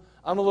checked, I'm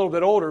a little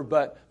bit older,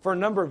 but for a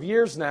number of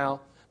years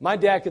now, my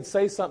dad could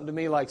say something to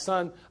me like,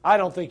 son, I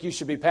don't think you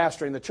should be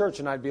pastoring the church.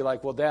 And I'd be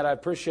like, well, Dad, I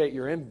appreciate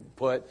your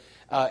input,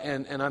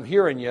 and I'm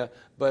hearing you,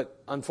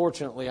 but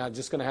unfortunately, I'm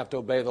just going to have to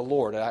obey the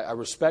Lord. I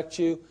respect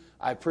you.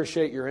 I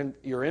appreciate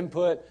your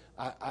input.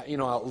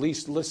 I'll at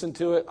least listen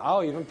to it.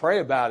 I'll even pray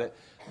about it.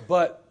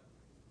 But,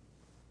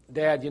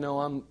 Dad,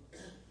 I'm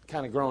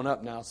kind of grown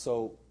up now,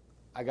 so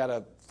I got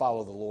to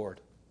follow the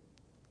Lord.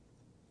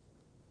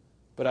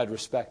 But I'd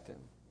respect Him.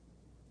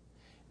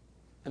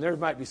 And there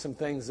might be some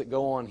things that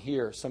go on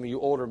here. Some of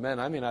you older men,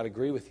 I may not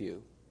agree with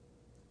you.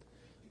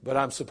 But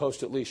I'm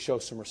supposed to at least show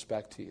some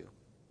respect to you.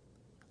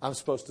 I'm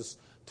supposed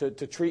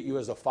to treat you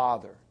as a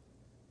father.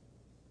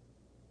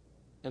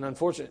 And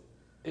unfortunately,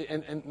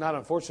 and not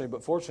unfortunately,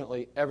 but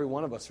fortunately, every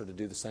one of us are to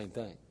do the same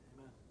thing.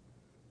 Amen.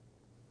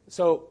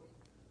 So,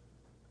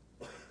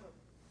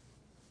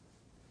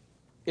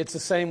 it's the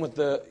same with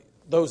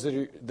those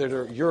that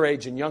are your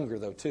age and younger,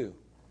 though, too.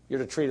 You're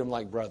to treat them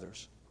like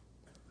brothers.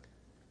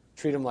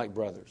 Treat them like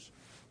brothers.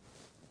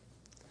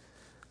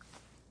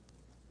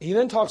 He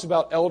then talks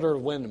about elder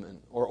women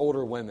or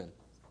older women.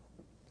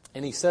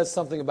 And he says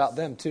something about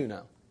them, too,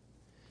 now.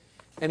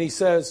 And he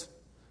says,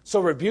 so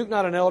rebuke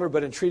not an elder,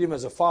 but entreat him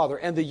as a father,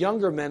 and the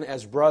younger men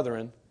as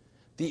brethren,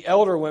 the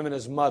elder women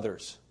as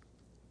mothers.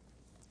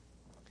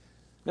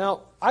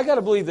 Now, I got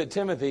to believe that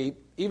Timothy,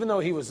 even though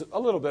he was a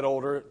little bit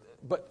older,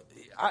 but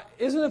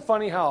isn't it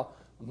funny how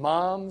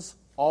moms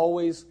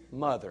always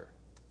mother?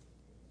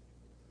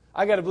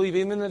 I got to believe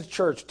even in the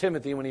church,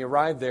 Timothy, when he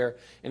arrived there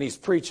and he's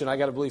preaching, I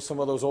got to believe some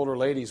of those older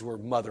ladies were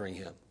mothering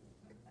him.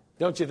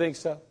 Don't you think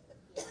so?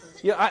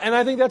 Yeah, and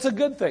I think that's a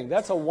good thing.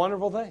 That's a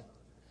wonderful thing.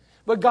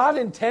 But God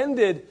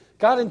intended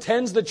God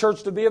intends the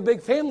church to be a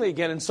big family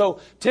again. And so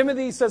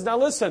Timothy says, now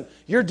listen,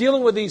 you're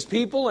dealing with these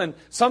people, and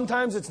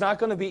sometimes it's not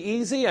going to be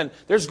easy, and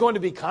there's going to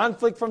be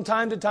conflict from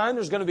time to time.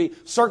 There's going to be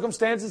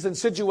circumstances and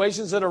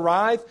situations that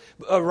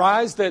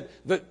arise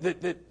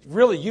that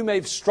really you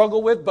may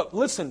struggle with. But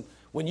listen,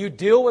 when you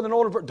deal with an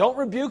older person, don't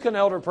rebuke an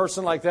elder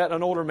person like that,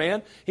 an older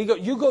man.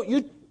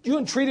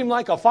 You treat him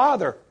like a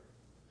father.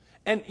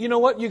 And you know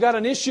what? You got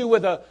an issue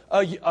with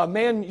a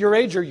man your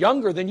age or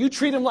younger, then you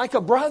treat him like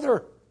a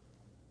brother.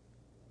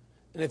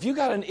 And if you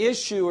got an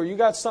issue or you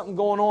got something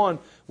going on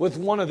with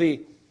one of the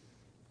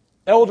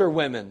elder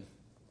women,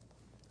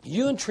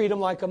 you treat them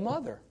like a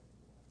mother.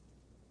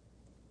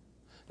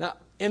 Now,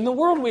 in the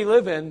world we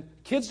live in,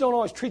 kids don't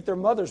always treat their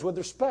mothers with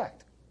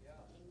respect.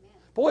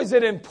 Boy, is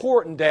it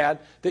important, Dad,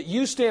 that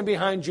you stand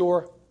behind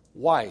your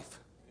wife.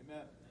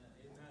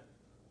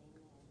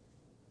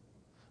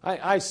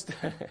 Amen.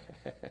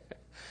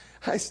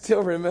 I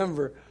still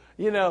remember,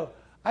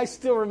 I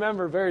still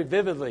remember very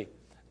vividly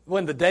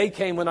when the day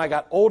came when I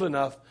got old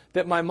enough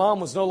that my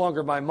mom was no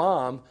longer my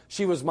mom,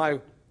 she was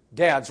my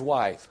dad's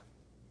wife.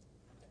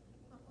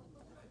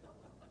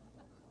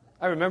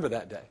 I remember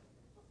that day.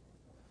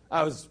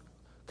 I was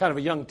kind of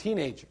a young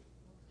teenager.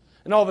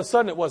 And all of a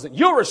sudden it wasn't,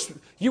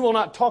 you will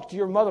not talk to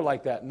your mother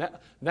like that.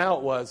 Now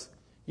it was,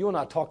 you will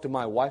not talk to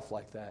my wife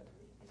like that.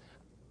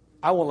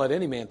 I won't let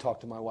any man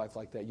talk to my wife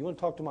like that. You want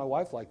to talk to my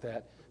wife like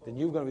that, then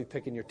you're going to be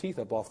picking your teeth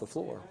up off the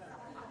floor.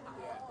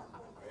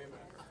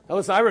 Now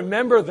listen, I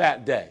remember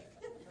that day.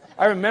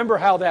 I remember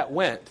how that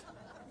went.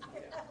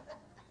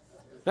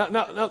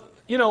 Now,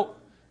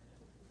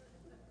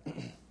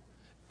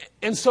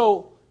 and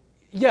so,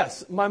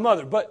 yes, my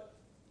mother, but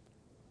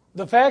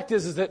the fact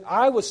is that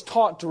I was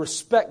taught to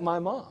respect my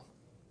mom.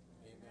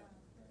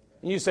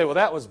 And you say, well,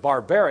 that was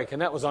barbaric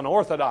and that was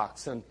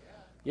unorthodox. And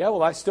yeah,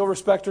 well, I still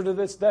respect her to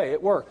this day.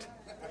 It worked.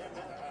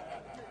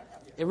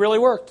 It really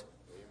worked.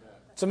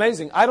 It's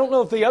amazing. I don't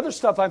know if the other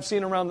stuff I've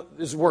seen around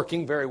is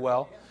working very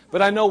well.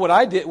 But I know what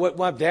I did, what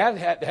my dad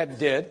had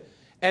did.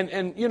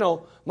 And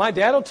my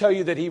dad will tell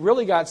you that he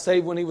really got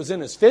saved when he was in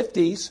his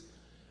 50s.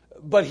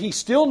 But he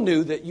still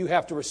knew that you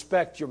have to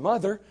respect your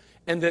mother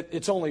and that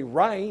it's only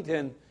right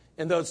and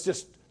though it's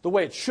just the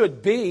way it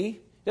should be.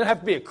 You don't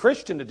have to be a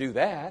Christian to do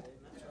that.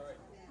 That's right.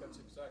 That's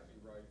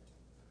exactly right.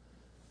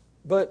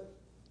 But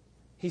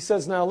he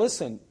says, now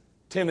listen,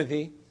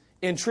 Timothy,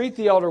 entreat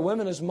the elder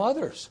women as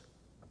mothers.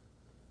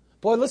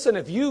 Boy, listen,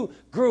 if you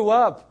grew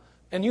up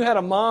and you had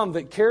a mom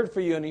that cared for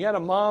you, and you had a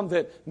mom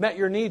that met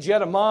your needs, you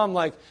had a mom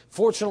like,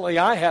 fortunately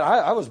I had.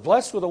 I was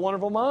blessed with a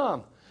wonderful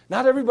mom.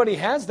 Not everybody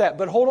has that,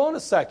 but hold on a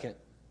second.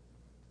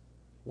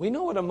 We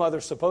know what a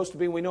mother's supposed to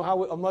be. We know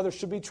how a mother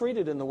should be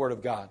treated in the Word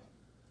of God.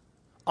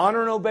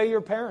 Honor and obey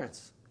your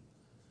parents.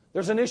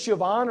 There's an issue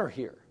of honor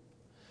here.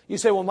 You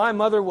say, well, my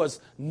mother was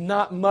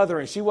not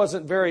mothering. She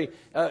wasn't very,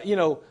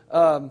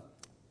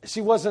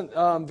 she wasn't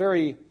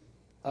very,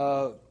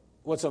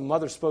 what's a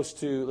mother supposed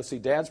to, let's see,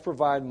 dads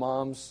provide,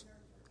 moms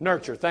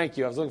nurture. Thank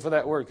you. I was looking for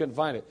that word. Couldn't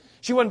find it.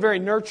 She wasn't very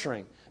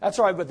nurturing. That's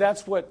all right, but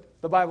that's what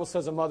the Bible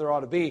says a mother ought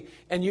to be.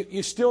 And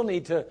you still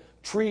need to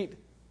treat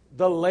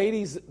the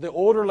ladies, the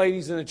older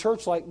ladies in the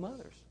church like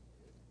mothers.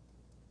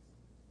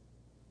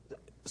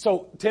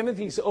 So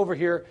Timothy's over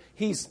here,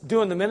 he's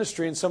doing the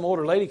ministry, and some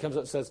older lady comes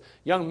up and says,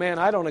 young man,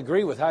 I don't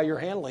agree with how you're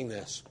handling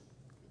this.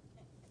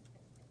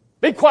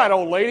 Be quiet,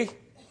 old lady.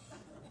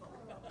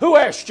 Who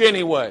asked you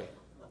anyway?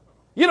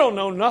 You don't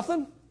know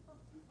nothing.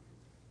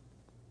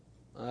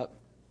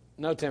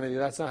 No, Timothy,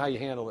 that's not how you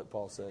handle it,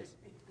 Paul says.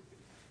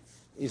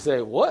 You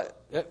say,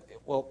 what?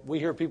 Well, we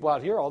hear people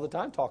out here all the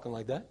time talking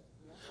like that.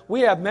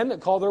 We have men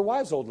that call their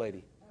wives old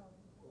lady.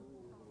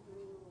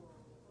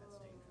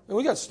 And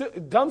we got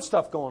dumb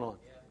stuff going on.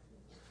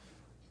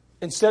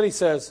 Instead, he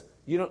says,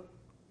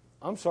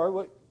 I'm sorry,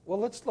 what? Well,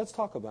 let's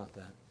talk about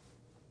that.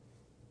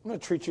 I'm going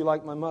to treat you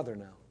like my mother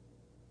now.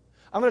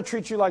 I'm going to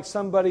treat you like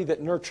somebody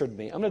that nurtured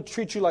me. I'm going to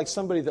treat you like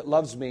somebody that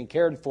loves me and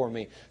cared for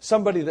me.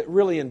 Somebody that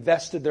really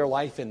invested their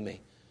life in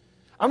me.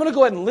 I'm going to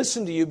go ahead and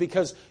listen to you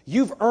because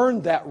you've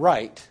earned that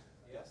right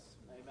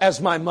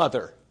as my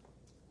mother.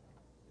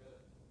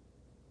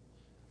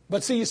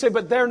 But see, you say,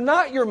 but they're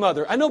not your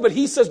mother. I know, but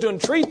he says to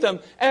entreat them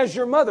as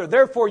your mother.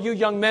 Therefore, you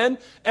young men,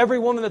 every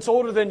woman that's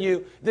older than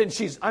you, when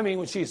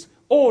she's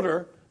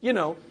older,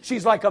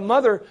 she's like a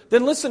mother,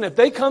 then listen, if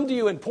they come to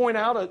you and point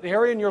out an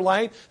area in your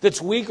life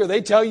that's weak, or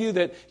they tell you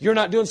that you're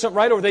not doing something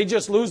right, or they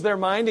just lose their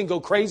mind and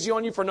go crazy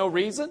on you for no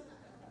reason.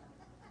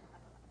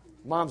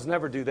 Moms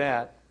never do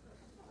that.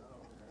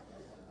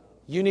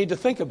 You need to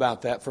think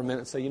about that for a minute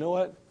and say, you know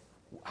what?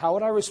 How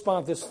would I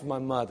respond if this was my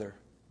mother?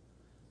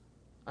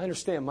 I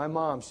understand my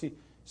mom,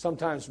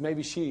 sometimes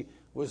maybe she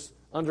was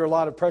under a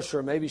lot of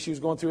pressure. Maybe she was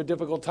going through a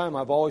difficult time.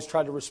 I've always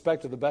tried to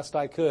respect her the best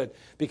I could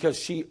because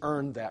she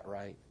earned that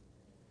right.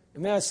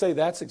 And may I say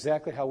that's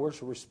exactly how we're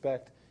to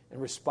respect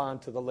and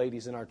respond to the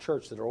ladies in our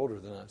church that are older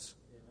than us.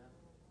 Amen.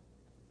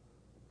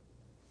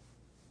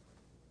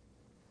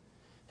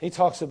 He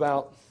talks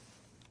about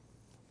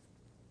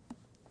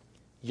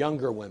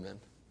younger women.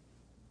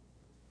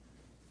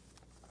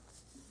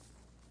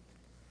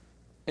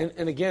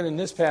 And again, in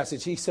this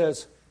passage, he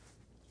says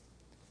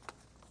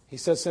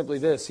simply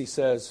this. He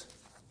says,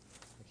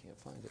 I can't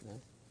find it now.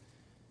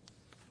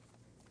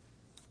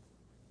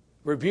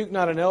 Rebuke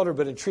not an elder,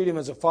 but entreat him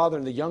as a father,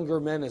 and the younger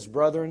men as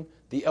brethren,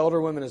 the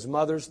elder women as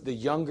mothers, the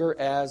younger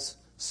as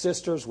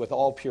sisters with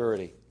all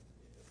purity.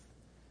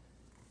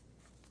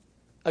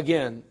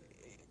 Again,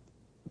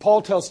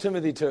 Paul tells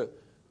Timothy to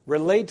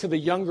relate to the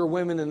younger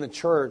women in the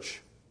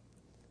church,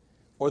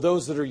 or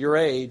those that are your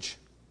age,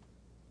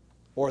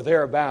 or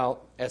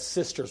thereabout, as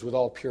sisters with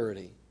all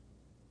purity.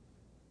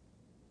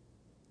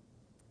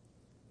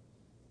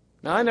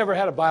 Now, I never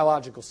had a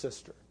biological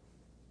sister.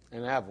 I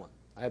didn't have one.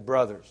 I had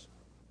brothers.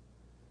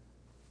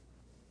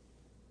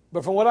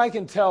 But from what I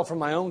can tell from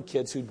my own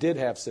kids who did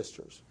have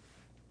sisters,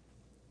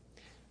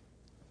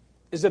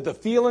 is that the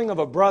feeling of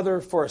a brother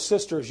for a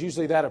sister is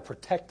usually that of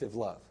protective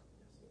love.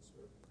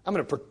 I'm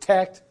going to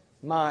protect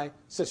my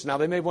sister. Now,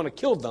 they may want to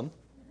kill them,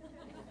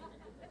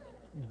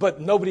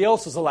 but nobody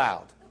else is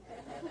allowed.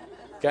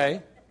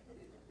 Okay?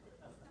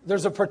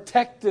 There's a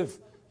protective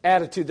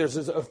attitude. There's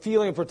a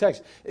feeling of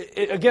protection.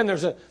 Again,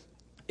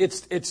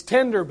 it's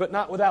tender, but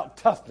not without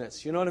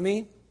toughness. You know what I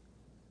mean?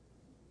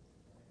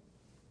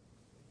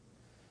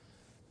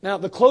 Now,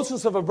 the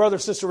closeness of a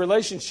brother-sister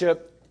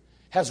relationship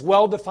has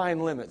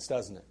well-defined limits,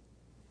 doesn't it?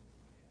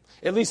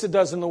 At least it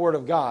does in the Word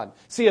of God.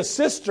 See, a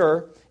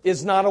sister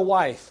is not a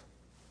wife.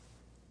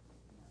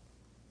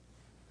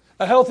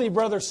 A healthy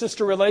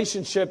brother-sister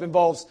relationship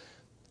involves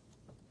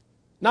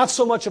not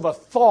so much of a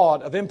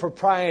thought of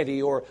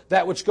impropriety or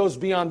that which goes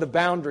beyond the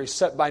boundaries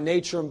set by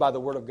nature and by the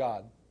Word of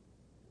God.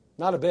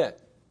 Not a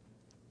bit.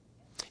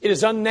 It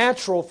is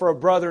unnatural for a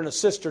brother and a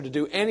sister to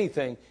do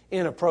anything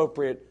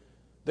inappropriate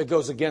that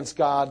goes against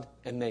God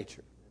and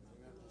nature.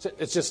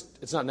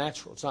 It's not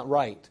natural. It's not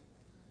right.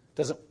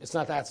 That's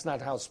not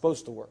how it's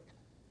supposed to work.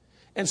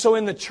 And so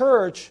in the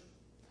church,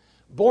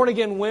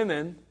 born-again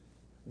women,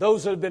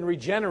 those that have been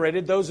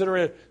regenerated, those that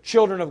are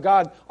children of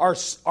God, are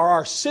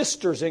our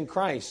sisters in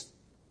Christ.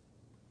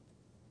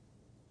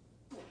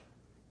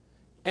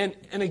 And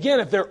again,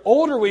 if they're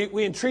older,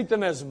 we entreat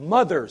them as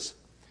mothers.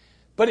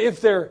 But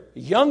if they're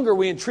younger,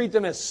 we entreat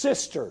them as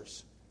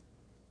sisters.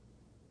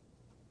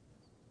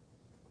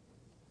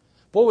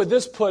 Boy, would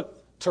this put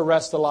to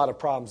rest a lot of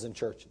problems in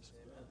churches.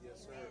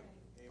 Yes,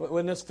 sir.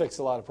 Wouldn't this fix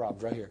a lot of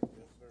problems right here? Yes,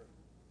 sir.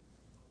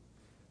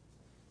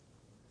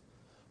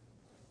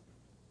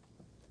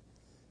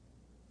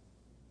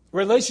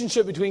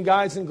 Relationship between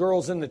guys and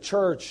girls in the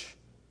church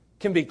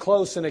can be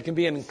close and it can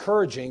be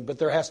encouraging, but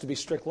there has to be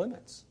strict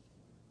limits.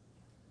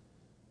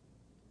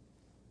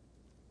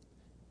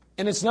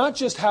 And it's not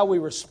just how we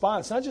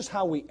respond, it's not just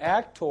how we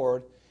act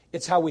toward,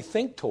 it's how we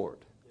think toward.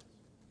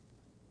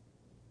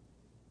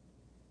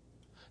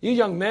 You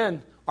young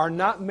men are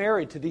not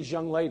married to these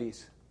young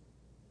ladies.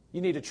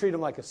 You need to treat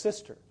them like a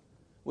sister.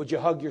 Would you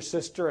hug your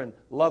sister and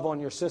love on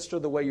your sister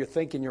the way you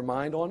think in your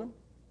mind on them?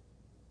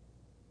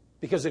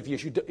 Because if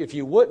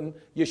you wouldn't,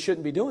 you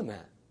shouldn't be doing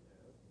that.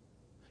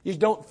 You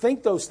don't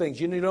think those things.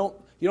 You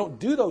don't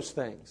do those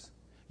things.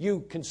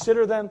 You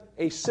consider them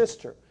a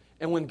sister.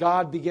 And when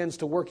God begins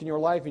to work in your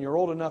life and you're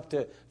old enough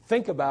to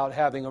think about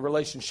having a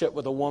relationship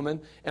with a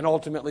woman and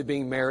ultimately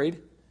being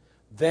married,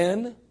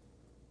 then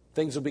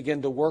things will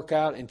begin to work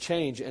out and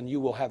change and you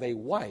will have a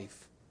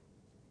wife.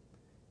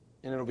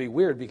 And it'll be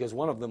weird because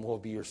one of them will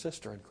be your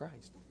sister in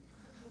Christ.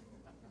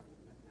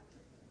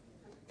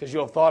 Because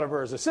you'll have thought of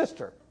her as a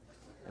sister.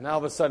 And now all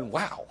of a sudden,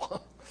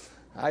 wow,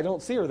 I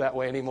don't see her that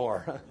way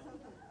anymore.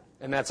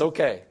 And that's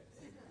okay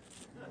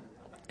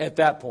at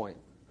that point.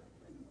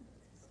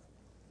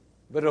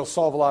 But it'll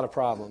solve a lot of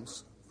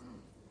problems.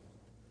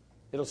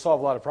 It'll solve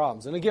a lot of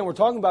problems. And again, we're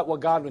talking about what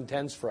God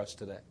intends for us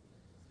today.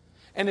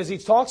 And as he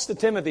talks to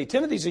Timothy,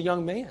 Timothy's a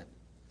young man.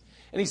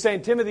 And he's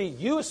saying, Timothy,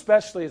 you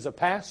especially as a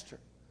pastor,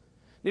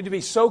 need to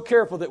be so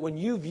careful that when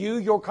you view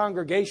your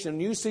congregation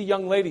and you see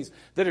young ladies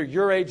that are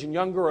your age and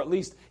younger, or at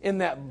least in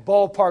that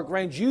ballpark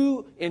range,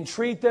 you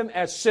entreat them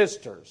as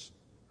sisters.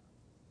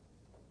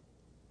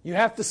 You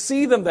have to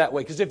see them that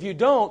way, because if you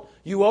don't,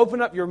 you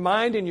open up your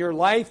mind and your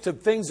life to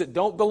things that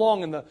don't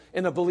belong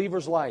in a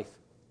believer's life.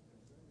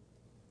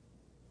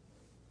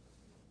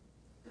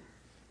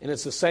 And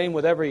it's the same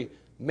with every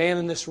man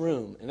in this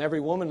room and every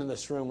woman in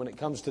this room when it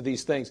comes to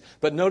these things.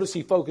 But notice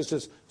he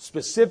focuses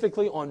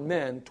specifically on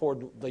men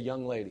toward the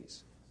young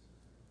ladies.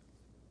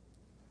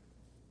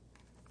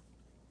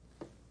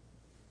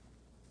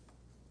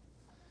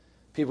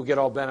 People get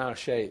all bent out of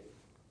shape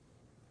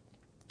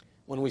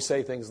when we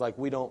say things like,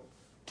 we don't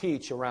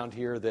teach around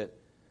here that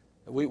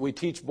we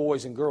teach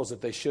boys and girls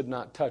that they should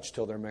not touch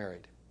till they're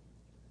married.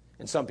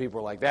 And some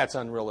people are like, that's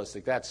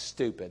unrealistic, that's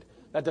stupid,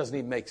 that doesn't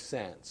even make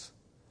sense.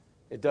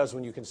 It does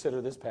when you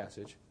consider this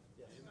passage.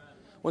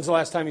 When's the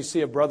last time you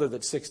see a brother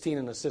that's 16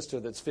 and a sister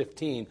that's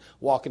 15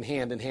 walking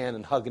hand in hand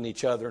and hugging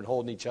each other and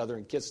holding each other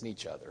and kissing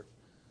each other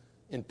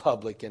in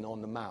public and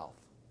on the mouth?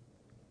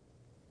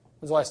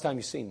 When's the last time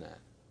you've seen that?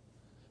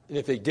 And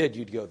if they did,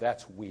 you'd go,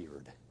 that's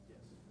weird.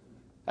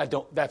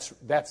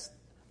 That's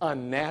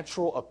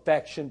unnatural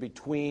affection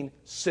between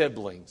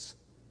siblings.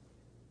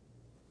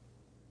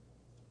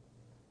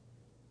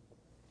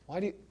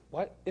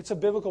 Why? It's a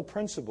biblical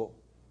principle.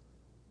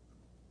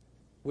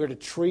 We're to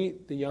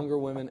treat the younger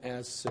women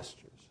as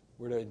sisters.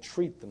 We're to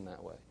entreat them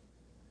that way.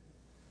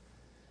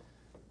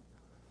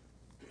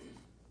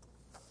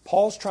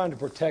 Paul's trying to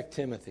protect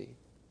Timothy,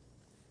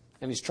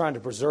 and he's trying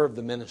to preserve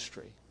the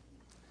ministry.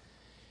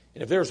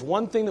 And if there's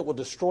one thing that will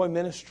destroy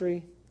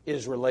ministry, it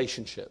is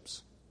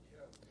relationships.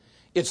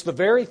 It's the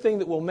very thing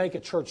that will make a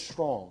church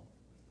strong,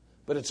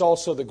 but it's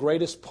also the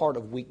greatest part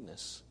of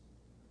weakness.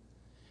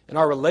 And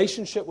our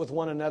relationship with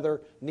one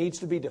another needs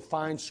to be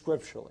defined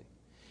scripturally.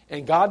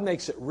 And God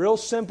makes it real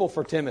simple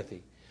for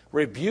Timothy.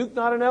 Rebuke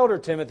not an elder,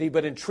 Timothy,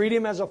 but entreat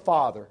him as a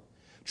father.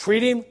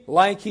 Treat him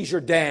like he's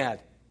your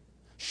dad.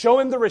 Show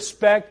him the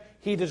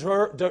respect he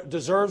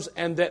deserves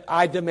and that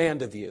I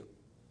demand of you.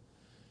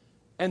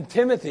 And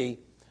Timothy,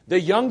 the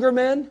younger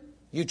men,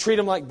 you treat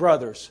them like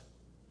brothers.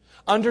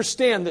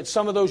 Understand that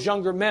some of those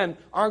younger men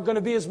aren't going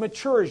to be as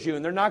mature as you,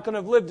 and they're not going to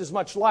have lived as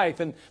much life,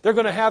 and they're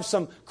going to have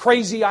some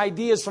crazy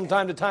ideas from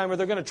time to time, or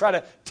they're going to try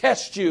to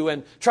test you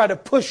and try to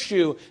push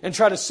you and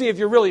try to see if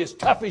you're really as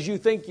tough as you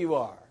think you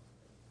are.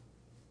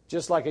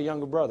 Just like a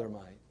younger brother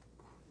might.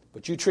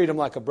 But you treat them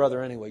like a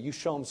brother anyway. You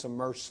show them some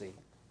mercy.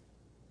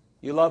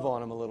 You love on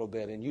them a little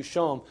bit, and you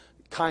show them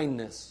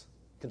kindness,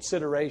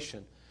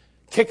 consideration.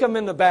 Kick them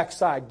in the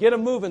backside. Get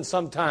them moving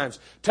sometimes.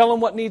 Tell them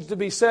what needs to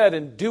be said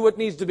and do what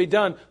needs to be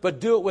done, but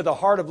do it with a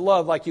heart of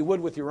love like you would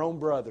with your own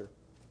brother.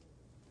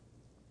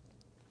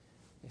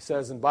 He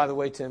says, and by the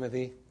way,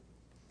 Timothy,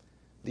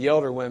 the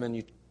elder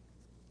women,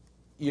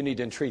 you need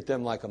to entreat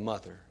them like a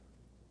mother.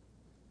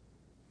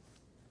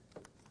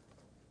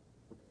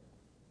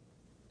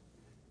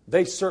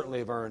 They certainly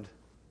have earned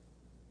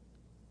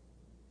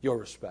your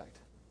respect.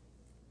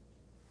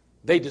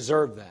 They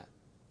deserve that.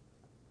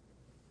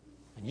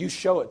 And you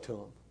show it to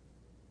them.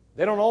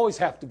 They don't always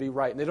have to be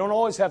right, and they don't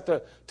always have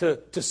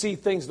to see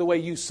things the way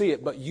you see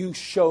it, but you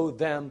show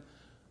them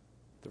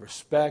the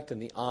respect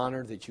and the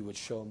honor that you would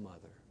show a mother.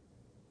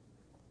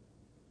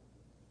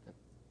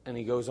 And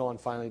he goes on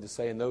finally to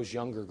say, and those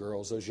younger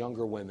girls, those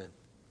younger women,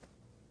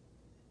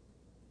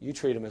 you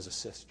treat them as a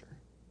sister.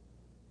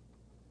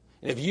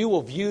 And if you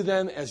will view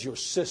them as your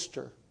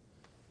sister,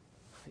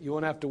 you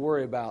won't have to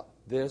worry about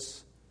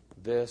this,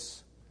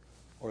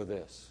 or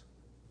this.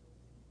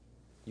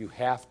 You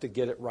have to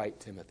get it right,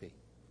 Timothy.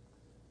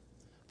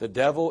 The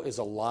devil is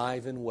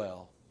alive and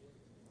well,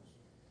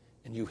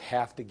 and you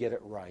have to get it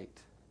right.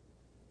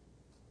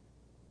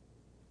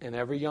 And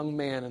every young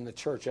man in the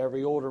church,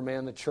 every older man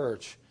in the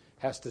church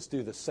has to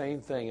do the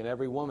same thing. And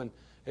every woman,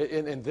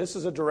 and this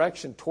is a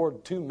direction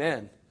toward two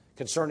men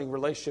concerning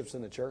relationships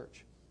in the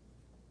church.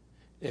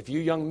 If you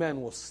young men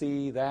will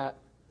see that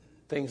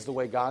things the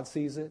way God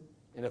sees it,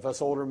 and if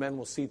us older men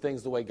will see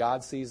things the way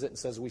God sees it and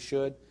says we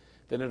should,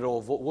 then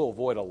we'll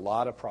avoid a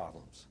lot of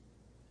problems.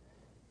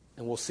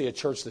 And we'll see a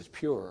church that's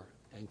pure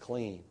and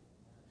clean.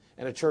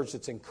 And a church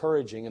that's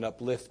encouraging and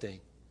uplifting.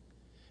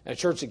 And a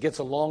church that gets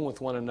along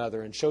with one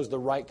another and shows the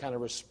right kind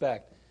of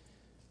respect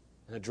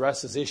and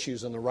addresses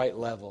issues on the right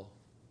level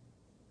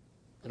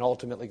and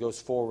ultimately goes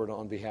forward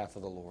on behalf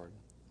of the Lord.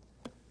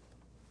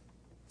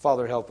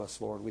 Father, help us,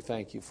 Lord. We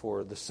thank you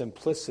for the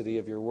simplicity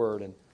of your word. And